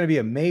knew it was going to be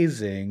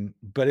amazing,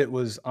 but it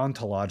was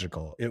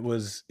ontological. It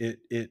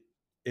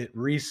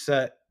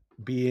reset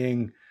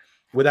being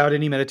without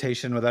any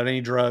meditation, without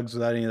any drugs,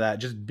 without any of that.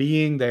 Just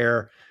being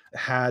there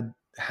had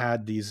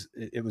these,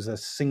 it was a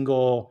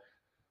single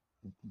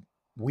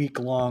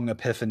week-long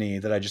epiphany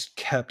that I just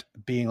kept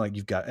being like,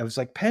 I was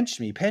like, pinch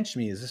me.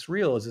 Is this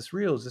real? Is this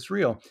real? Is this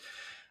real?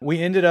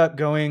 We ended up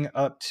going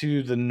up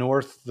to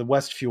the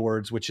West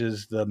Fjords, which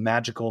is the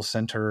magical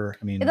center.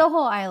 I mean, the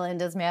whole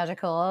island is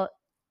magical.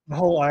 The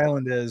whole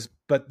island is,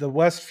 but the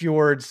West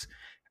Fjords,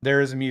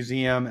 there is a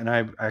museum, and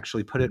I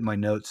actually put it in my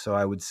notes so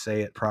I would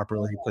say it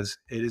properly, because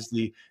it is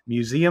the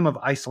Museum of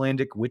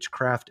Icelandic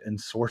Witchcraft and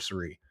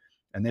Sorcery.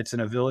 And it's in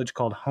a village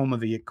called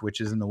Homavik,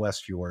 which is in the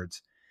West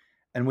Fjords.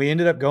 And we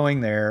ended up going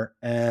there,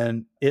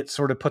 and it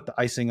sort of put the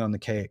icing on the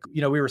cake.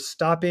 We were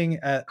stopping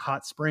at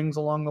hot springs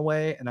along the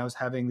way, and I was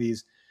having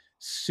these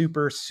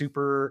super,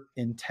 super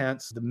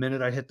intense. The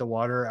minute I hit the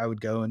water, I would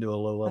go into a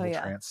low-level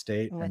trance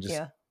state and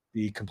just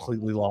be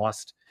completely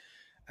lost.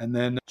 And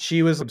then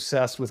she was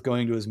obsessed with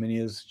going to as many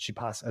as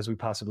we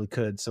possibly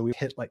could. So we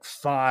hit like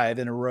 5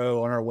 in a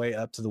row on our way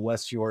up to the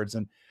West Fjords.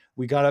 And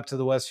we got up to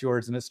the West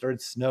Fjords and it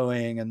started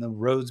snowing and the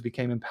roads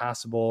became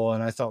impassable.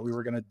 And I thought we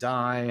were going to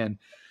die and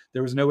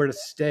there was nowhere to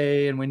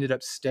stay. And we ended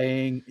up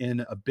staying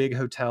in a big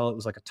hotel. It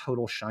was like a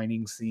total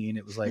Shining scene.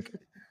 It was like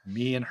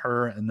me and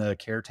her and the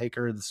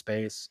caretaker of the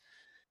space.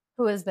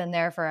 Who has been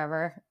there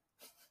forever.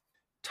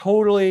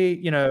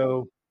 Totally,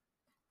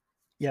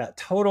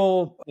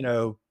 total,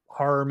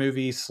 horror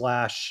movie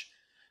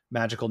 /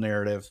 magical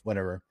narrative,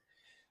 whatever.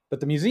 But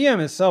the museum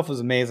itself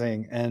was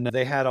amazing. And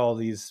they had all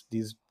these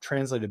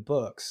translated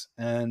books.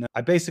 And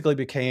I basically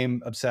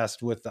became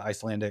obsessed with the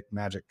Icelandic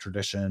magic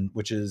tradition,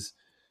 which is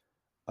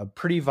a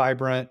pretty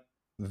vibrant,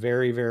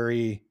 very,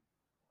 very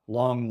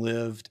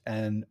long-lived,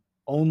 and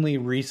only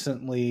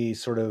recently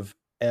sort of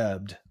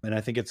ebbed. And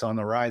I think it's on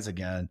the rise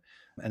again.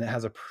 And it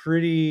has a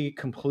pretty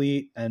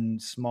complete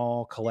and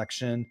small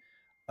collection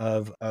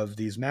of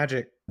these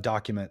magic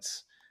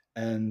documents.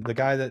 And the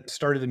guy that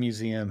started the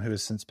museum, who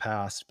has since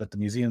passed, but the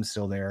museum's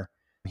still there,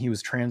 he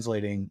was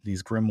translating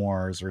these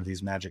grimoires or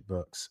these magic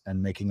books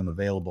and making them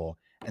available.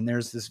 And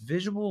there's this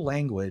visual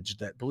language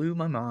that blew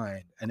my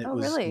mind. And it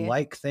was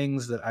like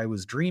things that I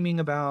was dreaming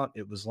about.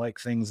 It was like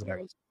things that I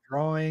was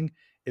drawing.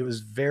 It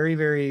was very,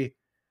 very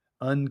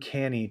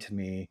uncanny to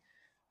me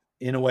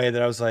in a way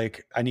that I was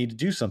like, I need to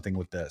do something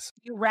with this.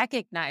 You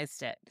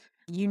recognized it.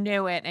 You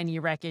knew it and you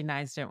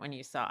recognized it when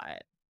you saw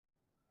it.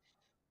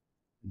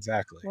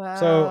 Exactly. So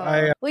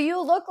Wow. Well,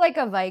 you look like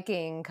a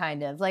Viking,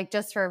 kind of, like,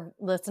 just for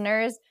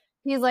listeners.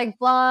 He's like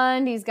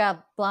blonde. He's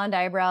got blonde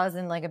eyebrows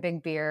and like a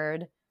big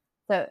beard.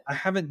 So I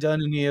haven't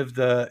done any of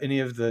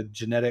the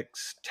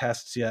genetics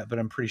tests yet, but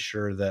I'm pretty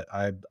sure that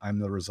I'm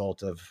the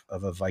result of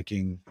a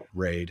Viking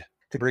raid.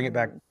 To bring it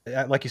back,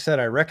 like you said,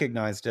 I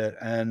recognized it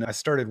and I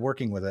started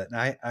working with it.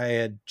 And I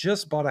had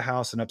just bought a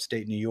house in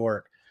upstate New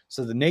York.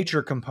 So the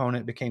nature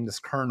component became this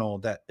kernel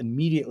that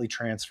immediately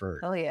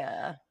transferred. oh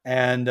yeah.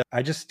 And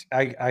I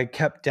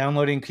kept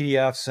downloading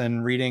PDFs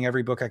and reading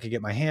every book I could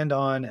get my hand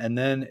on. And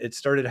then it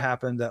started to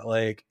happen that,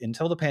 like,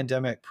 until the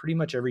pandemic, pretty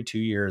much every 2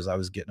 years, I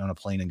was getting on a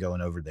plane and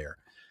going over there.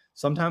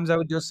 Sometimes I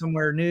would go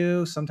somewhere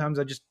new. Sometimes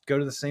I just go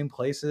to the same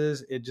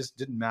places. It just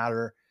didn't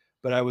matter,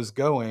 but I was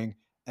going.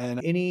 And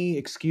any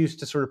excuse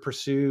to sort of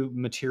pursue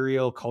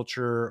material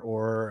culture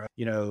or,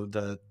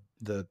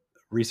 the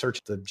research,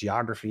 the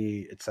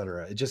geography, et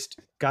cetera, it just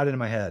got into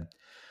my head.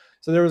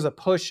 So there was a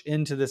push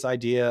into this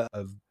idea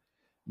of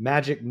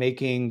magic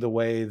making the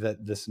way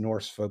that this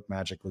Norse folk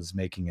magic was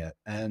making it.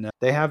 And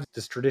they have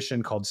this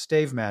tradition called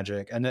stave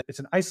magic. And it's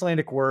an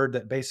Icelandic word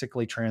that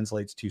basically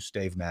translates to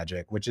stave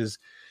magic, which is,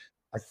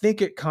 I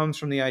think it comes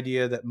from the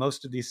idea that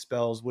most of these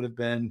spells would have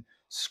been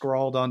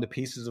scrawled onto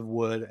pieces of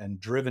wood and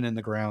driven in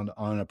the ground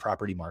on a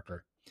property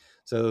marker.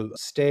 So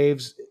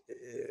staves,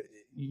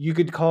 you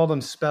could call them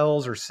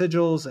spells or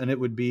sigils, and it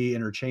would be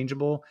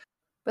interchangeable.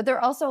 But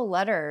they're also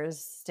letters,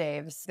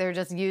 staves. They're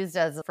just used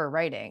as for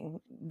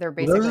writing. They're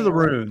Well, those are basically the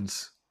like,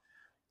 runes.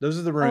 Those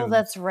are the oh, runes.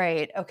 that's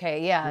right.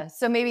 Okay, yeah.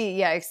 So maybe,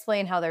 yeah,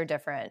 explain how they're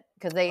different,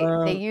 because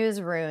they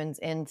use runes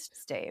in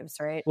staves,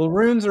 right? Well,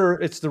 runes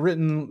it's the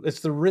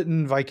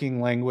written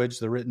Viking language,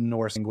 the written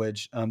Norse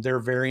language. There are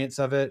variants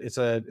of it.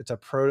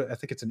 I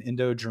think it's an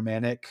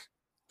Indo-Germanic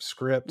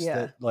script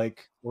that,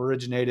 like,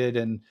 originated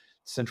in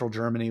central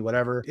Germany,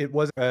 whatever. It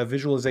was a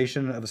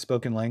visualization of a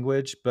spoken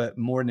language, but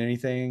more than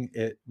anything,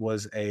 it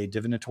was a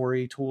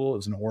divinatory tool. It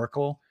was an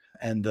oracle.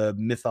 And the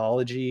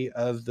mythology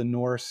of the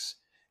Norse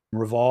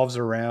revolves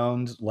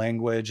around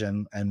language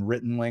and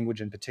written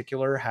language in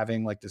particular,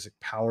 having like this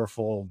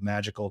powerful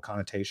magical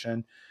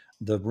connotation.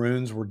 The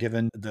runes were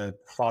given the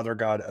father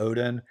god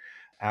Odin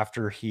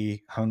after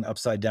he hung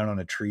upside down on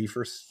a tree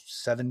for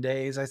 7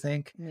 days, I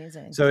think.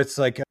 Amazing. So it's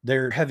like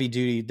they're heavy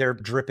duty, they're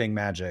dripping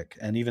magic.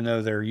 And even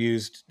though they're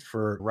used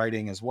for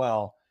writing as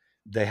well,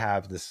 they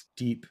have this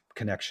deep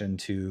connection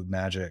to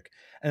magic.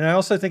 And I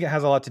also think it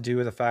has a lot to do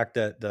with the fact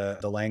that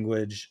the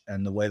language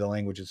and the way the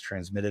language is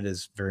transmitted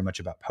is very much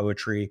about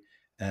poetry,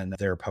 and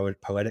their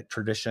poetic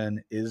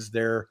tradition is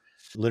their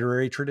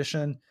literary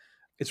tradition.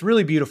 It's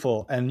really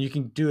beautiful, and you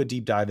can do a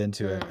deep dive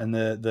into it. And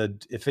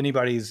if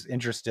anybody's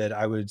interested,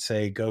 I would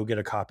say go get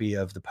a copy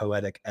of the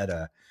Poetic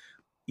Edda,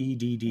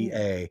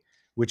 EDDA,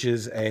 which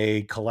is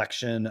a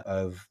collection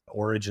of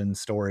origin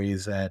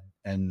stories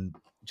and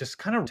just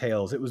kind of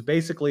tales. It was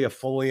basically a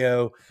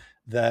folio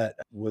that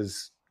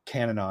was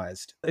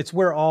canonized. It's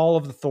where all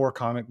of the Thor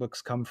comic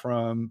books come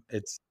from.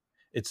 It's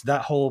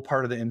that whole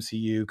part of the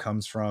MCU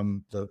comes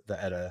from the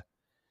Edda.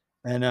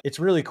 And it's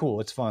really cool.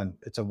 It's fun.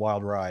 It's a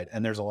wild ride.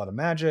 And there's a lot of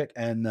magic.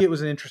 And it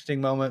was an interesting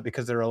moment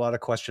because there are a lot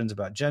of questions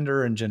about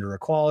gender and gender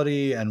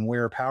equality and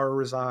where power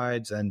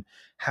resides and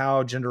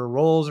how gender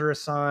roles are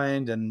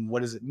assigned and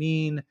what does it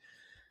mean.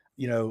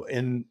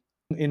 In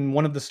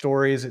one of the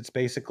stories, it's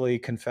basically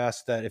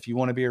confessed that if you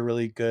want to be a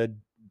really good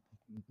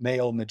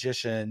male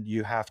magician,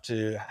 you have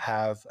to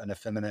have an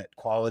effeminate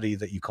quality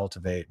that you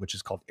cultivate, which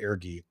is called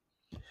ergi.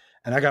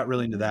 And I got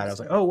really into that. I was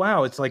like, oh,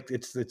 wow, it's like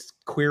it's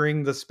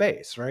queering the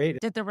space, right?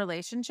 Did the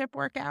relationship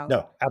work out?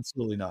 No,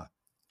 absolutely not.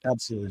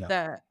 Absolutely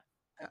not.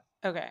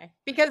 Okay.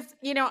 Because,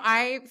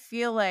 I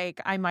feel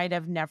like I might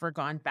have never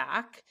gone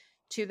back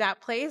to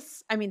that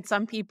place. I mean,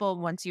 some people,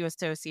 once you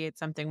associate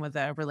something with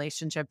a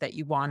relationship that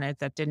you wanted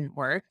that didn't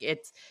work,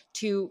 it's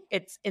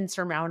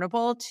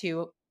insurmountable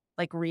to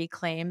like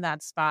reclaim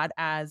that spot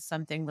as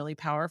something really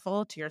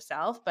powerful to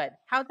yourself. But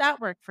how'd that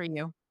work for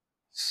you?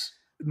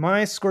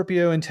 My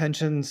Scorpio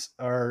intentions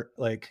are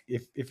like,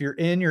 if you're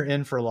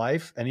in for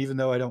life. And even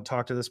though I don't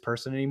talk to this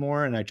person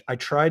anymore, and I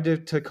tried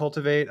to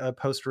cultivate a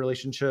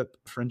post-relationship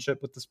friendship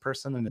with this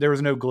person, and there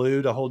was no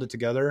glue to hold it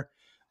together.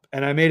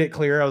 And I made it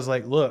clear, I was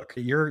like, look,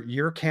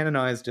 you're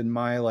canonized in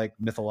my like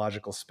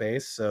mythological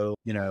space. So,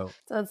 so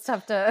it's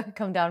tough to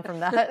come down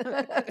from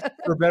that.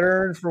 For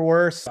better and for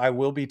worse, I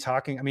will be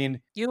talking. I mean,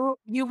 you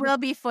will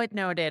be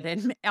footnoted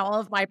in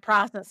all of my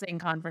processing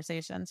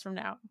conversations from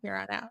now here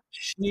on out.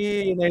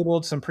 She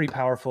enabled some pretty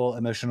powerful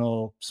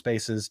emotional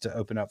spaces to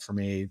open up for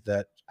me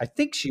that I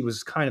think she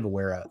was kind of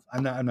aware of.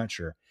 I'm not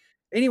sure.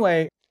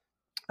 Anyway.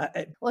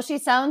 Well, she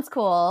sounds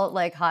cool,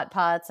 like hot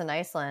pots in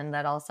Iceland.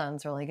 That all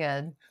sounds really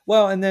good.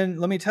 Well, and then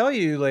let me tell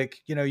you, like,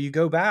 you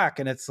go back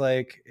and it's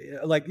like,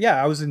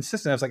 yeah, I was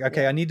insistent. I was like,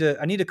 okay, I need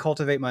to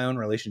cultivate my own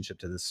relationship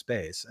to this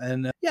space.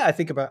 And yeah,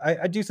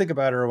 I do think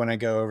about her when I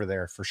go over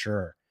there for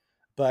sure.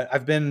 But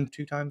I've been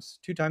two times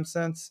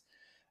since.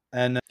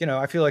 And,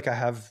 I feel like I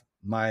have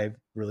my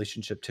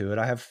relationship to it.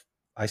 I have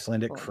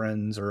Icelandic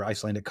friends or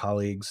Icelandic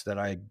colleagues that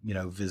I,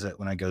 visit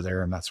when I go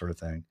there and that sort of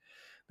thing.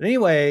 But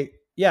anyway,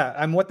 yeah,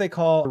 I'm what they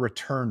call a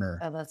returner.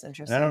 Oh, that's And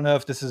interesting. I don't know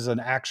if this is an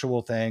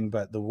actual thing,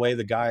 but the way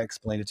the guy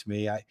explained it to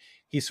me,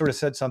 he sort of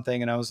said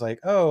something and I was like,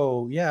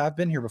 oh, yeah, I've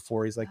been here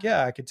before. He's like,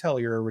 yeah, I could tell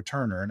you're a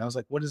returner. And I was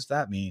like, what does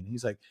that mean?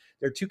 He's like,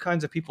 there are two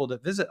kinds of people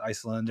that visit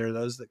Iceland. There are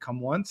those that come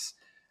once,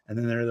 and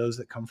then there are those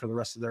that come for the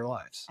rest of their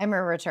lives. I'm a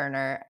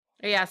returner.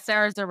 Yeah,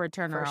 Sarah's a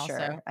returner For also.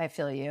 sure. I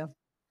feel you.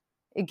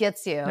 It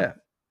gets you. Yeah.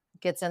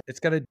 Gets in. It's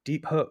got a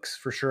deep hooks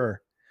for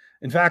sure.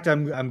 In fact,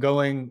 I'm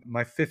going,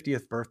 my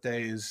 50th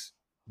birthday is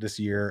this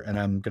year, and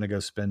I'm going to go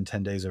spend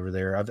 10 days over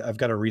there. I've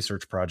got a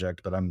research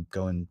project, but I'm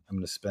going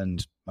to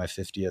spend my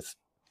 50th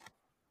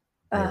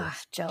there.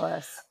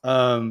 Jealous.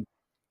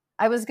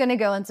 I was going to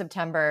go in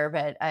September,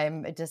 but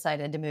I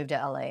decided to move to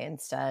LA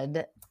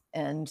instead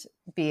and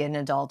be an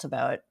adult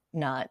about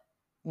not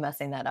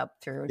messing that up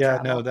through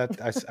travel. No,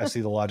 I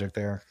see the logic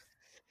there.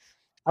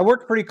 I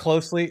worked pretty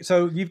closely.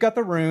 So you've got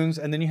the runes,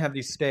 and then you have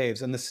these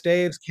staves, and the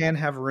staves can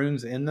have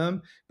runes in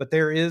them, but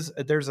there's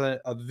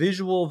a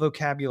visual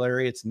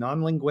vocabulary. It's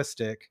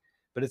non-linguistic,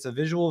 but it's a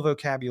visual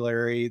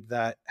vocabulary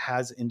that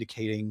has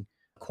indicating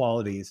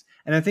qualities.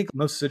 And I think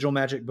most sigil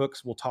magic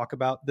books will talk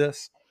about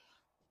this.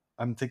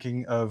 I'm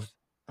thinking of,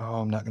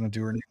 I'm not going to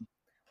do her name.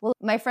 Well,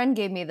 my friend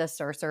gave me the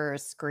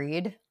Sorcerer's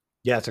Screed.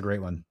 Yeah, it's a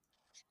great one.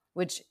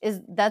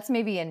 That's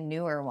maybe a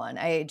newer one.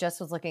 I just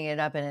was looking it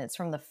up, and it's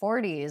from the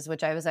 40s,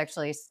 which I was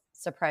actually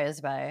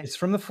surprised by. It's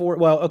from the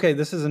well, okay,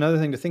 this is another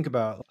thing to think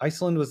about.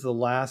 Iceland was the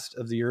last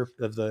of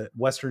the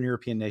Western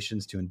European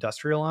nations to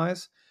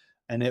industrialize,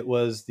 and it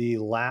was the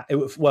last.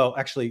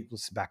 Actually,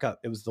 let's back up.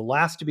 It was the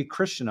last to be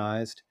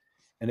Christianized,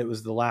 and it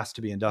was the last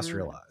to be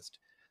industrialized.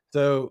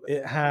 So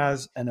it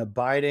has an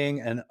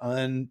abiding and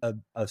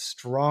a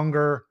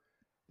stronger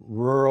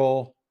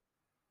rural.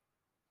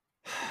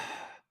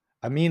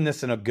 I mean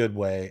this in a good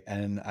way,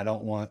 and I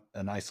don't want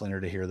an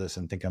Icelander to hear this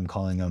and think I'm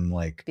calling them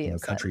like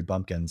country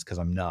bumpkins, because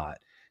I'm not.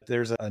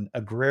 There's an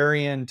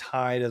agrarian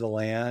tie to the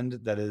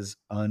land that is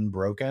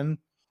unbroken,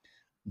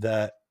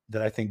 that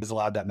I think has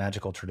allowed that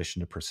magical tradition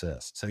to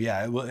persist. So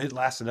yeah, it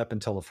lasted up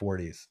until the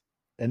 40s,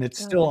 and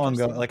it's still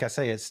ongoing. Like I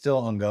say, it's still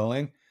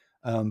ongoing.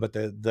 But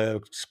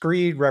the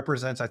screed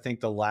represents, I think,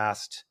 the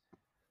last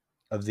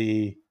of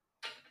the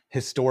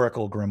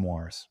historical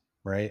grimoires,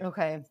 right?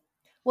 Okay.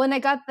 Well, and I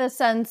got the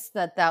sense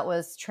that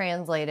was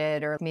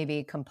translated or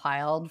maybe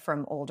compiled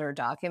from older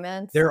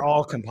documents. They're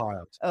all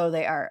compiled. Oh,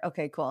 they are.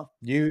 Okay, cool.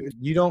 You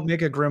don't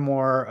make a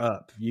grimoire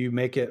up. You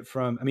make it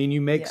from, you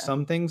make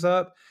some things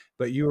up,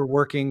 but you are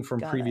working from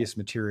previous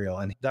material,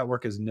 and that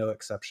work is no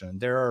exception.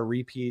 There are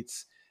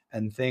repeats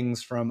and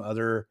things from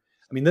other.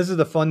 This is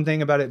the fun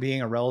thing about it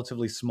being a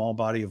relatively small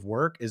body of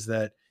work, is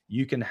that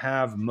you can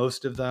have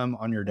most of them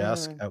on your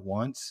desk at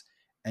once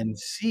and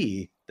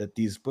see that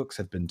these books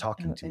have been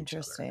talking to each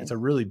other. It's a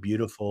really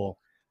beautiful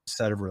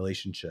set of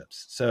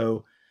relationships.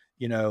 So,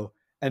 and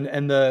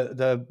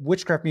the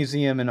Witchcraft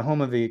Museum in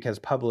Homavik has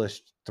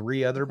published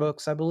 3 other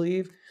books, I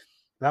believe.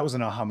 That was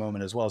an aha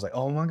moment as well. I was like,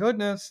 oh my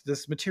goodness,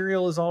 this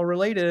material is all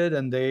related,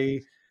 and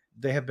they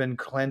have been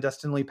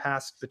clandestinely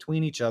passed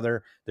between each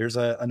other. There's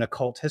an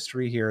occult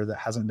history here that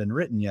hasn't been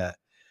written yet.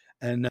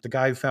 And the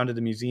guy who founded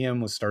the museum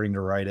was starting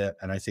to write it,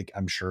 and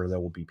I'm sure there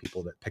will be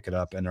people that pick it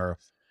up and are,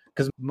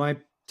 because my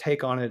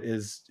take on it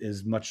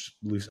is much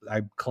loose.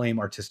 I claim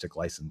artistic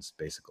license,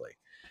 basically.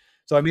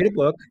 So I made a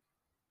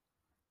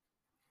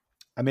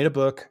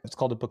book. It's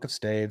called A Book of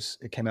Staves.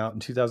 It came out in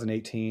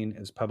 2018. It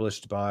was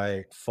published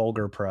by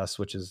Fulgur Press,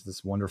 which is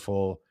this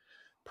wonderful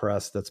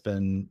press that's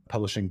been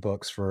publishing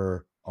books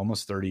for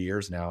almost 30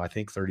 years now. I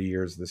think 30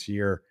 years this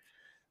year,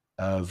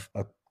 of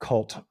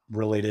occult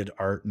related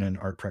art and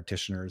art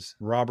practitioners.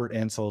 Robert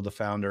Ansel, the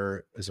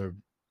founder, is a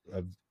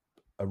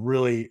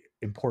really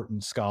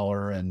important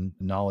scholar and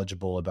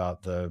knowledgeable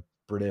about the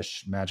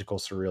British magical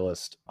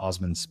surrealist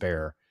Osmond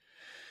Spare,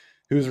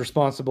 who's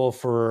responsible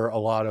for a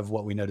lot of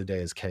what we know today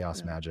as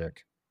chaos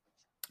magic.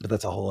 But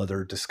that's a whole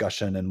other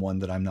discussion, and one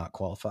that I'm not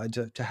qualified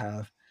to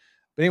have.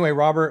 But anyway,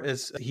 Robert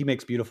he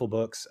makes beautiful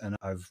books, and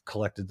I've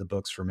collected the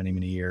books for many,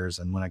 many years.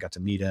 And when I got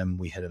to meet him,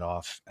 we hit it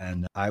off.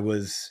 And I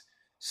was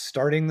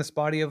starting this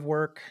body of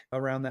work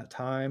around that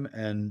time,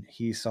 and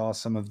he saw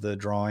some of the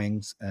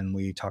drawings, and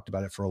we talked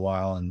about it for a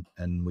while,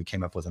 and we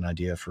came up with an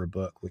idea for a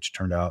book, which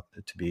turned out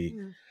to be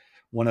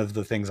one of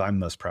the things I'm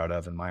most proud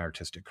of in my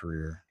artistic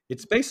career.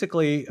 It's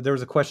basically, there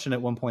was a question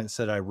at one point that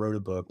said I wrote a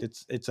book.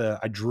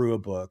 I drew a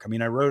book.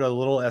 I wrote a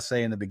little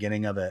essay in the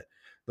beginning of it,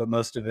 but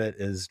most of it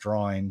is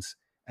drawings.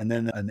 And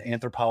then an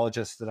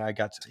anthropologist that I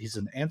got, he's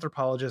an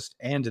anthropologist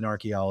and an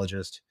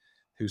archaeologist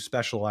who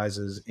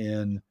specializes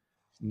in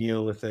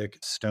Neolithic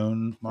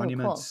stone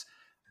monuments.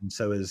 And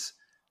so is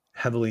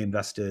heavily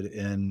invested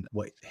in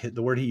what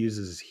the word he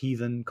uses is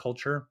heathen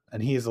culture.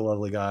 And he is a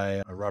lovely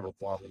guy, Robert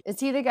Waddle. Is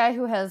he the guy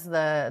who has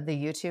the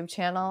YouTube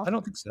channel? I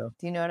don't think so.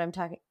 Do you know what I'm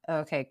talking?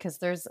 Okay, because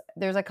there's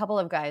a couple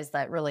of guys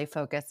that really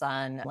focus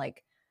on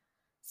like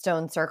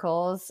stone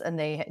circles, and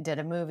they did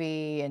a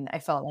movie, and I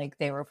felt like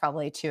they were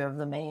probably two of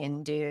the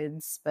main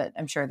dudes, but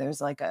I'm sure there's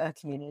like a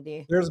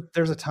community.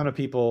 There's a ton of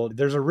people.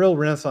 There's a real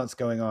renaissance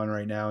going on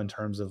right now in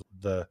terms of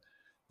the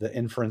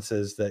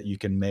inferences that you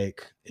can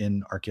make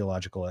in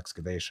archaeological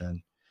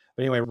excavation.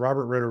 But anyway,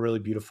 Robert wrote a really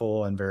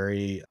beautiful and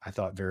I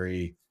thought,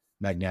 very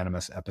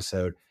magnanimous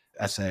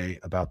essay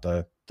about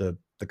the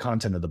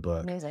content of the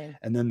book. Amazing.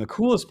 And then the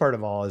coolest part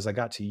of all is I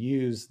got to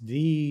use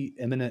the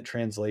eminent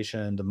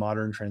translation, the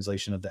modern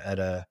translation of the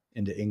Edda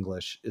into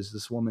English, is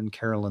this woman,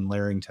 Carolyn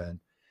Larrington,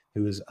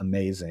 who is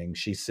amazing.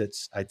 She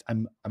sits,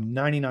 I'm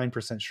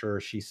 99% sure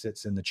she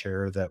sits in the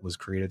chair that was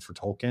created for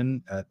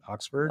Tolkien at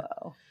Oxford.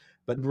 Wow.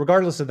 But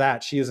regardless of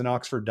that, she is an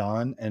Oxford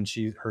Don, and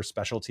her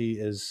specialty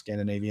is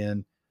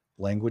Scandinavian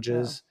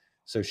languages. Wow.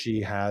 So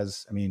she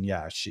has,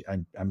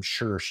 I'm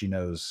sure she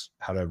knows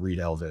how to read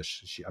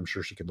Elvish. I'm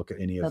sure she could look at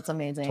any of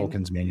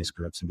Tolkien's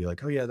manuscripts and be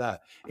like, oh yeah,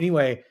 that.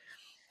 Anyway,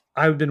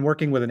 I've been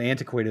working with an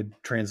antiquated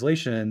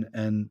translation,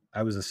 and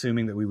I was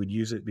assuming that we would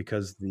use it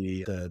because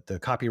the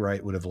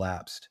copyright would have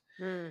lapsed.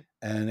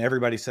 And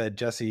everybody said,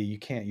 Jesse, you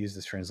can't use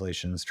this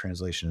translation. This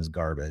translation is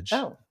garbage.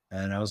 Oh.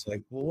 And I was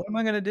like, well, what am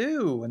I going to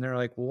do? And they're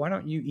like, well, why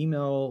don't you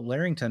email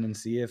Larrington and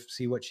see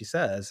what she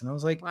says? And I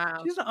was like,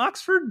 wow, she's an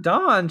Oxford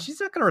Don. She's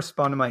not going to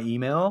respond to my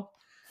email.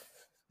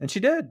 And she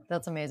did.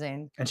 That's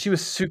amazing. And she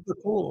was super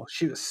cool.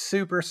 She was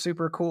super,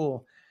 super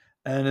cool.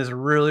 And is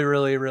really,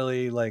 really,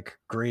 really like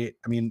great.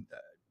 I mean,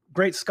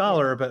 great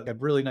scholar, but a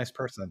really nice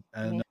person.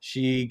 And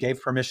she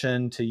gave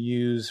permission to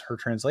use her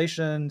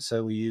translation.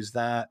 So we used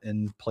that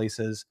in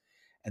places.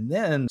 And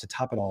then to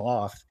top it all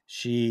off,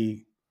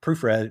 she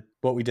proofread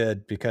what we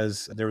did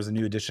because there was a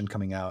new edition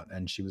coming out.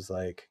 And she was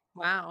like,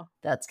 wow,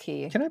 that's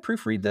key. Can I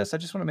proofread this? I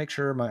just want to make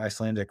sure my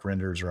Icelandic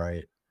renders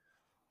right.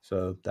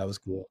 So that was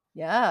cool.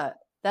 Yeah,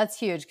 that's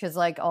huge. Cause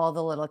like all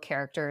the little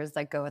characters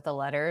that go with the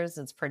letters,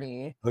 it's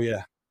pretty. Oh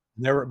yeah.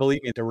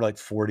 Believe me, there were like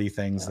 40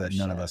 things that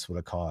none of us would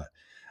have caught.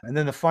 And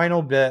then the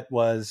final bit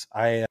was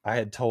I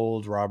had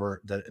told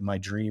Robert that my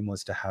dream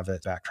was to have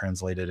it back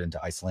translated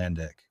into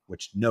Icelandic,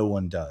 which no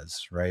one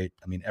does, right?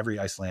 I mean, every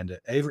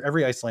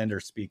Icelander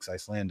speaks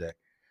Icelandic,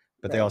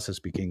 but they also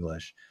speak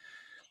English.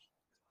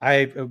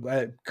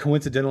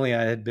 Coincidentally,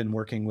 I had been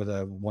working with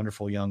a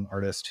wonderful young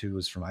artist who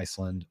was from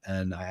Iceland.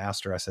 And I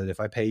asked her, I said, if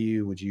I pay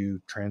you, would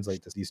you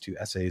translate these two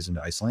essays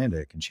into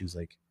Icelandic? And she was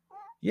like,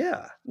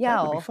 yeah,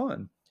 that would be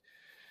fun.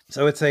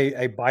 So it's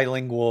a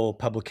bilingual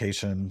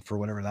publication for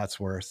whatever that's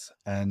worth.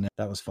 And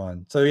that was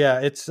fun. So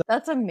yeah,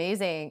 that's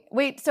amazing.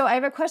 Wait, so I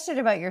have a question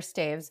about your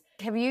staves.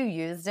 Have you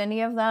used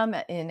any of them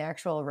in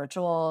actual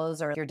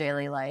rituals or your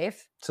daily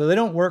life? So they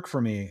don't work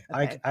for me.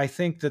 Okay. I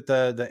think that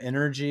the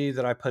energy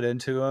that I put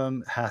into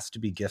them has to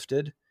be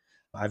gifted.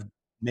 I've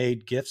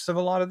made gifts of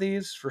a lot of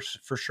these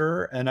for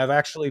sure. And I've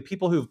actually,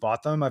 people who've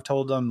bought them, I've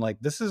told them like,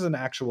 this is an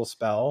actual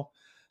spell.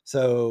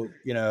 So,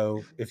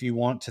 if you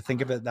want to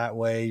think of it that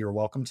way, you're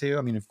welcome to.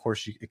 I mean, of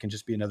course, it can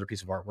just be another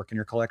piece of artwork in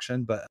your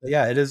collection. But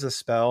yeah, it is a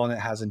spell and it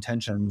has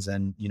intentions,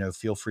 and,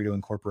 feel free to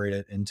incorporate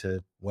it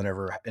into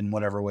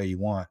whatever way you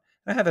want.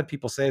 I have had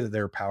people say that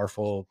they're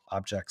powerful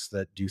objects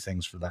that do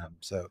things for them.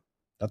 So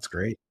that's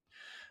great.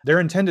 They're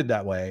intended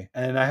that way.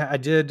 And I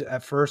did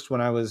at first,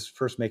 when I was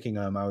first making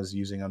them, I was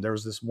using them. There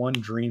was this one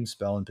dream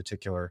spell in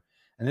particular,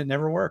 and it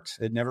never worked.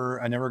 I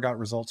never got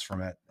results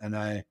from it. And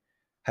I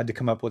had to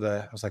come up with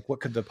I was like, what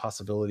could the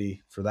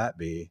possibility for that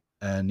be?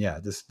 And yeah,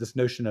 this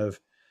notion of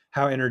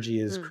how energy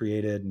is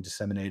created and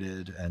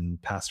disseminated and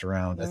passed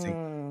around. I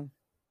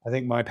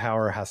think my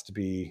power has to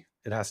be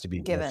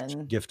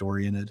given, gift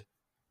oriented.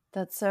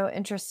 That's so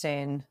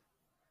interesting.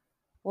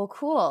 Well,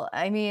 cool.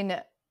 I mean,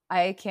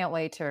 I can't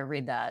wait to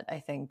read that. I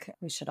think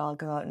we should all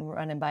go out and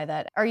run and buy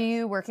that. Are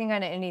you working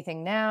on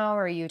anything now?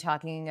 Or are you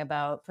talking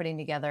about putting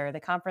together the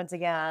conference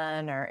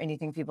again, or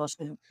anything people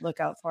should look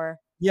out for?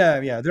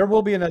 Yeah. There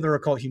will be another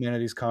Occult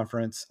Humanities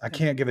conference. I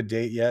can't give a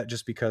date yet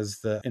just because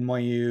the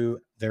NYU,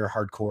 they're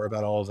hardcore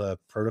about all the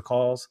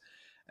protocols.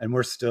 And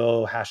we're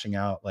still hashing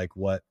out like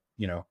what,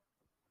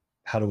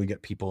 how do we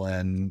get people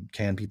in?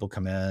 Can people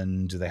come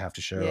in? Do they have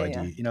to show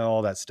ID? Yeah.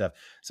 All that stuff.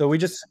 So we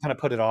just kind of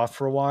put it off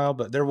for a while,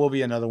 but there will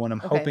be another one. I'm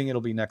hoping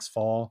it'll be next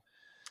fall.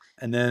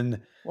 And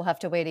then we'll have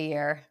to wait a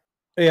year.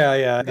 Yeah.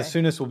 Okay. The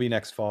soonest will be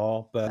next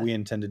fall, but we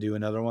intend to do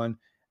another one.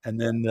 And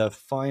then the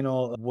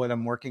final, what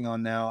I'm working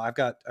on now, I've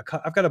got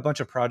a bunch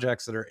of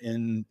projects that are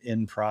in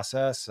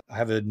process. I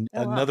have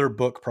another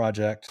book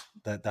project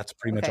that's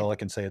pretty much all I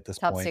can say at this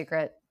point. Top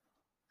secret.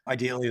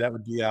 Ideally, that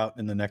would be out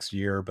in the next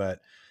year, but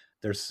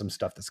there's some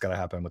stuff that's got to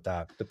happen with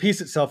that. The piece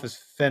itself is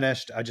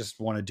finished. I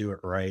just want to do it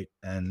right.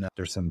 And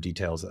there's some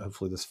details that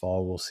hopefully this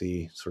fall we'll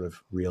see sort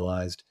of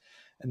realized.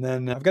 And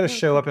then I've got a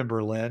show up in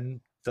Berlin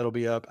that'll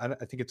be up. I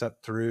think it's up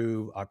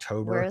through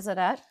October. Where is it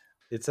at?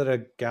 It's at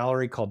a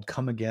gallery called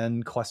Come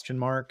Again ?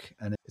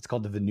 And it's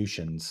called the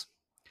Venusians.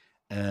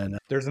 And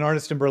there's an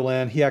artist in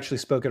Berlin. He actually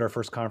spoke at our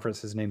first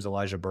conference. His name's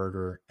Elijah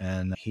Berger,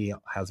 and he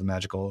has a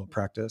magical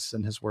practice,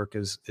 and his work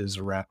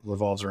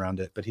revolves around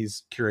it. But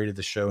he's curated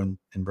the show in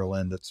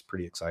Berlin. That's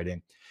pretty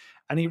exciting.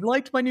 And he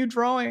liked my new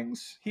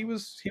drawings. He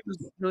was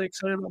really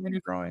excited about my new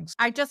drawings.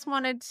 I just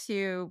wanted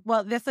to,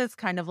 well, this is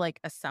kind of like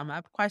a sum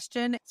up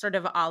question, sort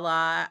of a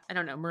la, I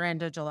don't know,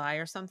 Miranda July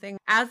or something.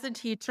 As a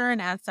teacher and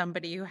as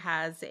somebody who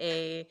has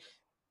a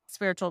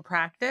spiritual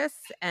practice,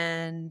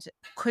 and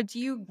could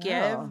you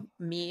give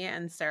me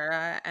and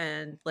Sarah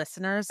and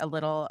listeners a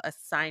little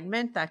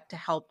assignment that to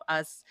help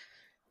us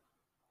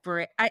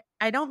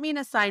I don't mean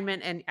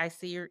assignment, and I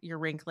see you're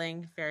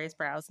wrinkling Fairy's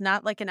brows,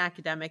 not like an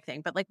academic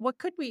thing, but like what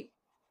could we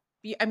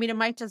I mean, it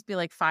might just be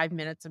like 5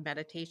 minutes of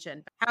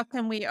meditation. But how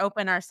can we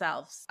open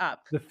ourselves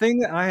up? The thing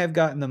that I have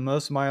gotten the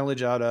most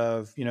mileage out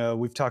of,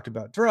 we've talked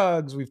about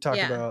drugs, we've talked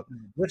about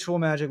ritual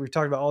magic, we've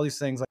talked about all these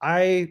things.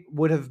 I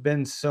would have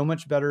been so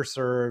much better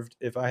served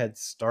if I had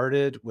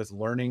started with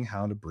learning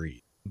how to breathe.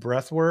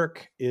 Breath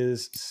work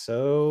is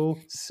so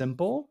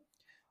simple,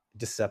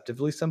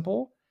 deceptively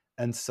simple,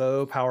 and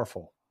so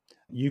powerful.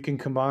 You can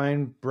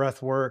combine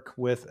breath work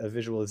with a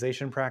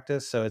visualization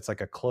practice. So it's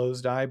like a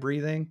closed eye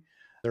breathing.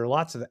 There are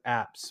lots of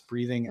apps,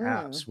 breathing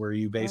apps, where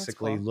you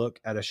basically look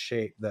at a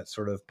shape that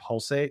sort of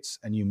pulsates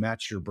and you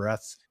match your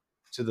breath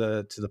to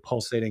the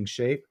pulsating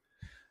shape.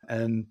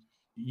 And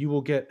you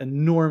will get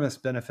enormous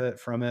benefit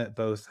from it,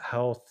 both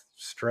health,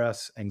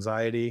 stress,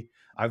 anxiety.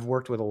 I've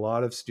worked with a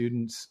lot of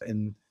students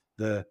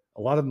a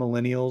lot of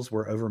millennials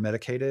were over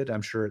medicated.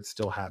 I'm sure it's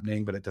still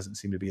happening, but it doesn't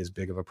seem to be as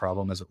big of a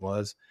problem as it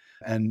was.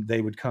 And they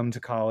would come to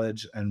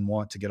college and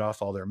want to get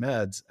off all their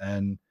meds.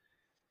 And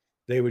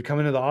they would come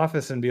into the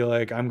office and be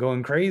like, I'm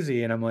going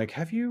crazy. And I'm like,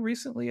 have you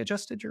recently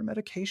adjusted your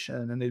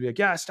medication? And they'd be like,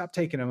 yeah, stop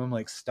taking them. I'm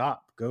like,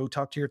 stop, go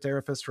talk to your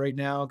therapist right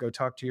now. Go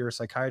talk to your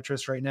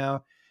psychiatrist right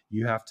now.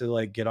 You have to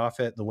like get off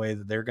it the way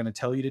that they're going to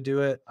tell you to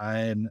do it.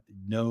 I'm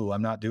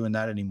not doing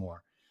that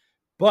anymore.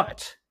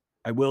 But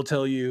I will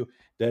tell you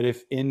that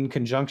if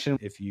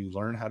you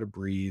learn how to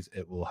breathe,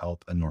 it will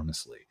help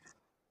enormously.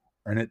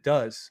 And it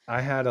does.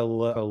 I had a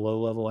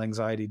low-level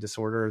anxiety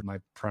disorder. My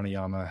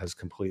pranayama has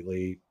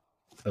completely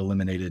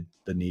eliminated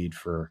the need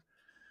for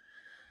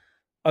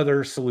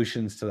other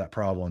solutions to that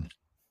problem.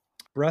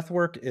 Breath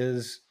work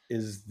is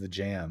the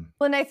jam.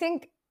 Well, and I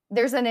think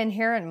there's an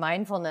inherent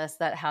mindfulness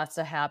that has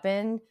to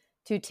happen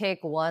to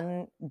take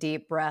one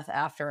deep breath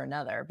after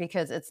another,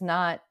 because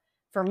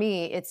for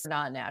me, it's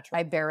not natural.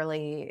 I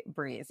barely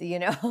breathe,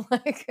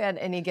 like at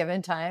any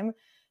given time.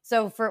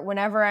 So for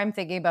whenever I'm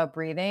thinking about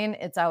breathing,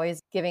 it's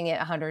always giving it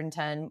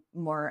 110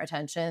 more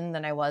attention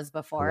than I was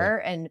before.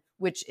 Correct. And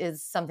which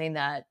is something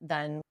that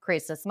then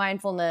creates this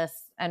mindfulness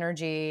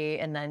energy.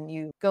 And then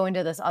you go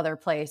into this other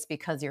place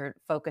because you're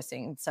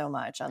focusing so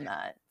much on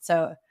that.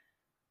 So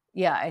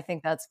yeah, I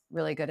think that's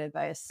really good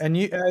advice. And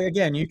you can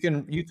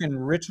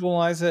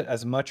ritualize it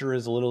as much or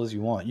as little as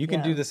you want. You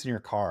can do this in your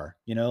car,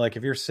 like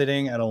if you're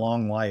sitting at a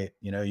long light,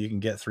 you can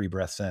get 3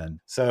 breaths in.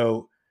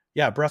 So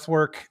yeah, breath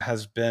work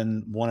has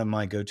been one of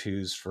my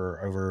go-tos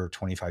for over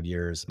 25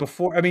 years.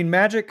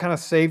 Magic kind of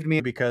saved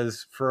me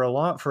because for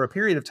a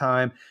period of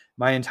time,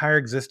 my entire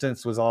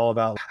existence was all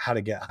about how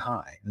to get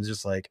high. It was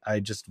just like, I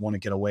just want to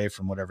get away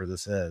from whatever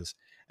this is.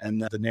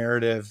 And the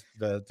narrative,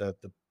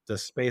 the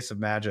space of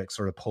magic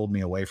sort of pulled me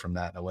away from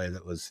that in a way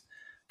that was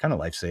kind of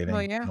life-saving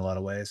in a lot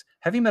of ways.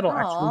 Heavy metal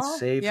actually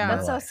saved my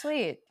life. That's so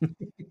sweet.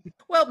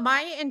 Well,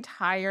 my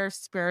entire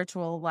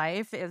spiritual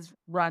life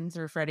run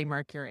through Freddie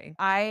Mercury.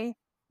 I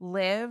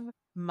live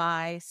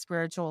my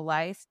spiritual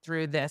life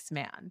through this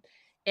man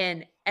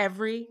in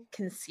every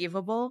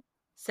conceivable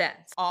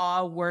sense.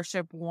 Awe,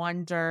 worship,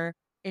 wonder,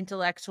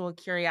 intellectual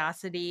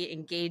curiosity,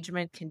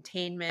 engagement,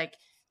 containment.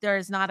 There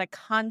is not a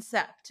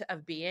concept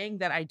of being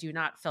that I do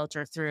not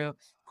filter through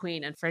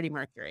Queen and Freddie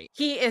Mercury.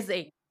 He is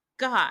a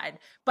god,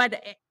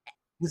 but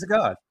he's a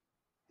god.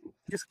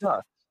 He's a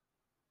god.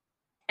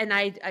 And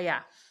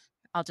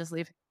I'll just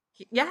leave.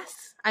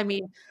 Yes, I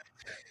mean,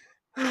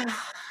 I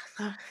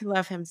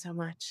love him so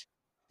much.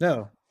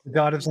 No, the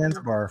God of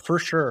Zanzibar for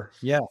sure.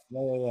 Yeah.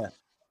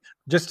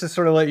 Just to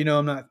sort of let you know,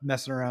 I'm not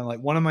messing around. Like,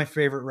 one of my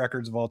favorite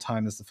records of all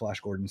time is the Flash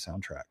Gordon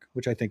soundtrack,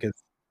 which I think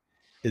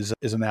is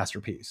a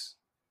masterpiece.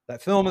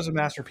 That film is a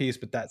masterpiece,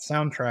 but that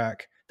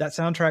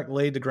soundtrack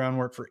laid the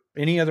groundwork for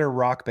any other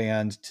rock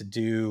band to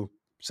do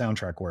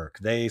soundtrack work.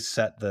 They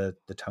set the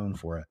tone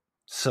for it.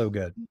 So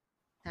good.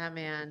 That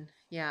man.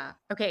 Yeah.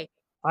 Okay.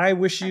 I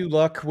wish you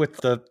luck with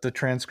the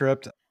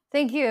transcript.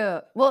 Thank you.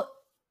 Well,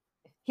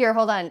 here,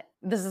 hold on.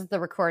 This is the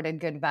recorded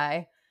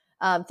goodbye.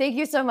 Thank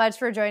you so much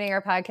for joining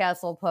our podcast.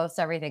 We'll post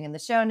everything in the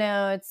show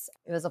notes.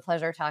 It was a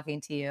pleasure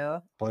talking to you.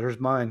 Pleasure's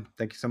mine.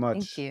 Thank you so much.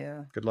 Thank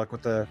you. Good luck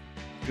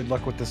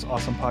with this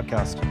awesome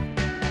podcast.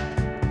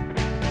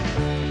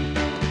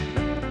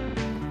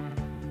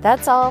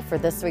 That's all for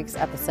this week's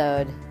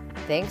episode.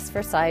 Thanks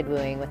for side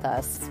wooing with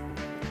us.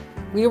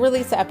 We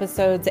release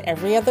episodes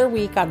every other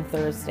week on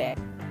Thursday.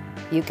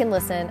 You can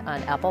listen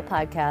on Apple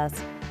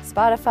Podcasts,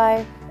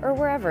 Spotify, or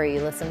wherever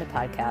you listen to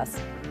podcasts.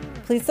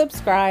 Please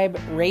subscribe,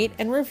 rate,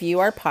 and review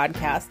our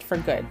podcast for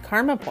good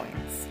karma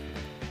points.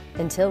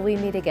 Until we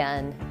meet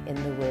again in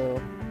the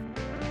woo.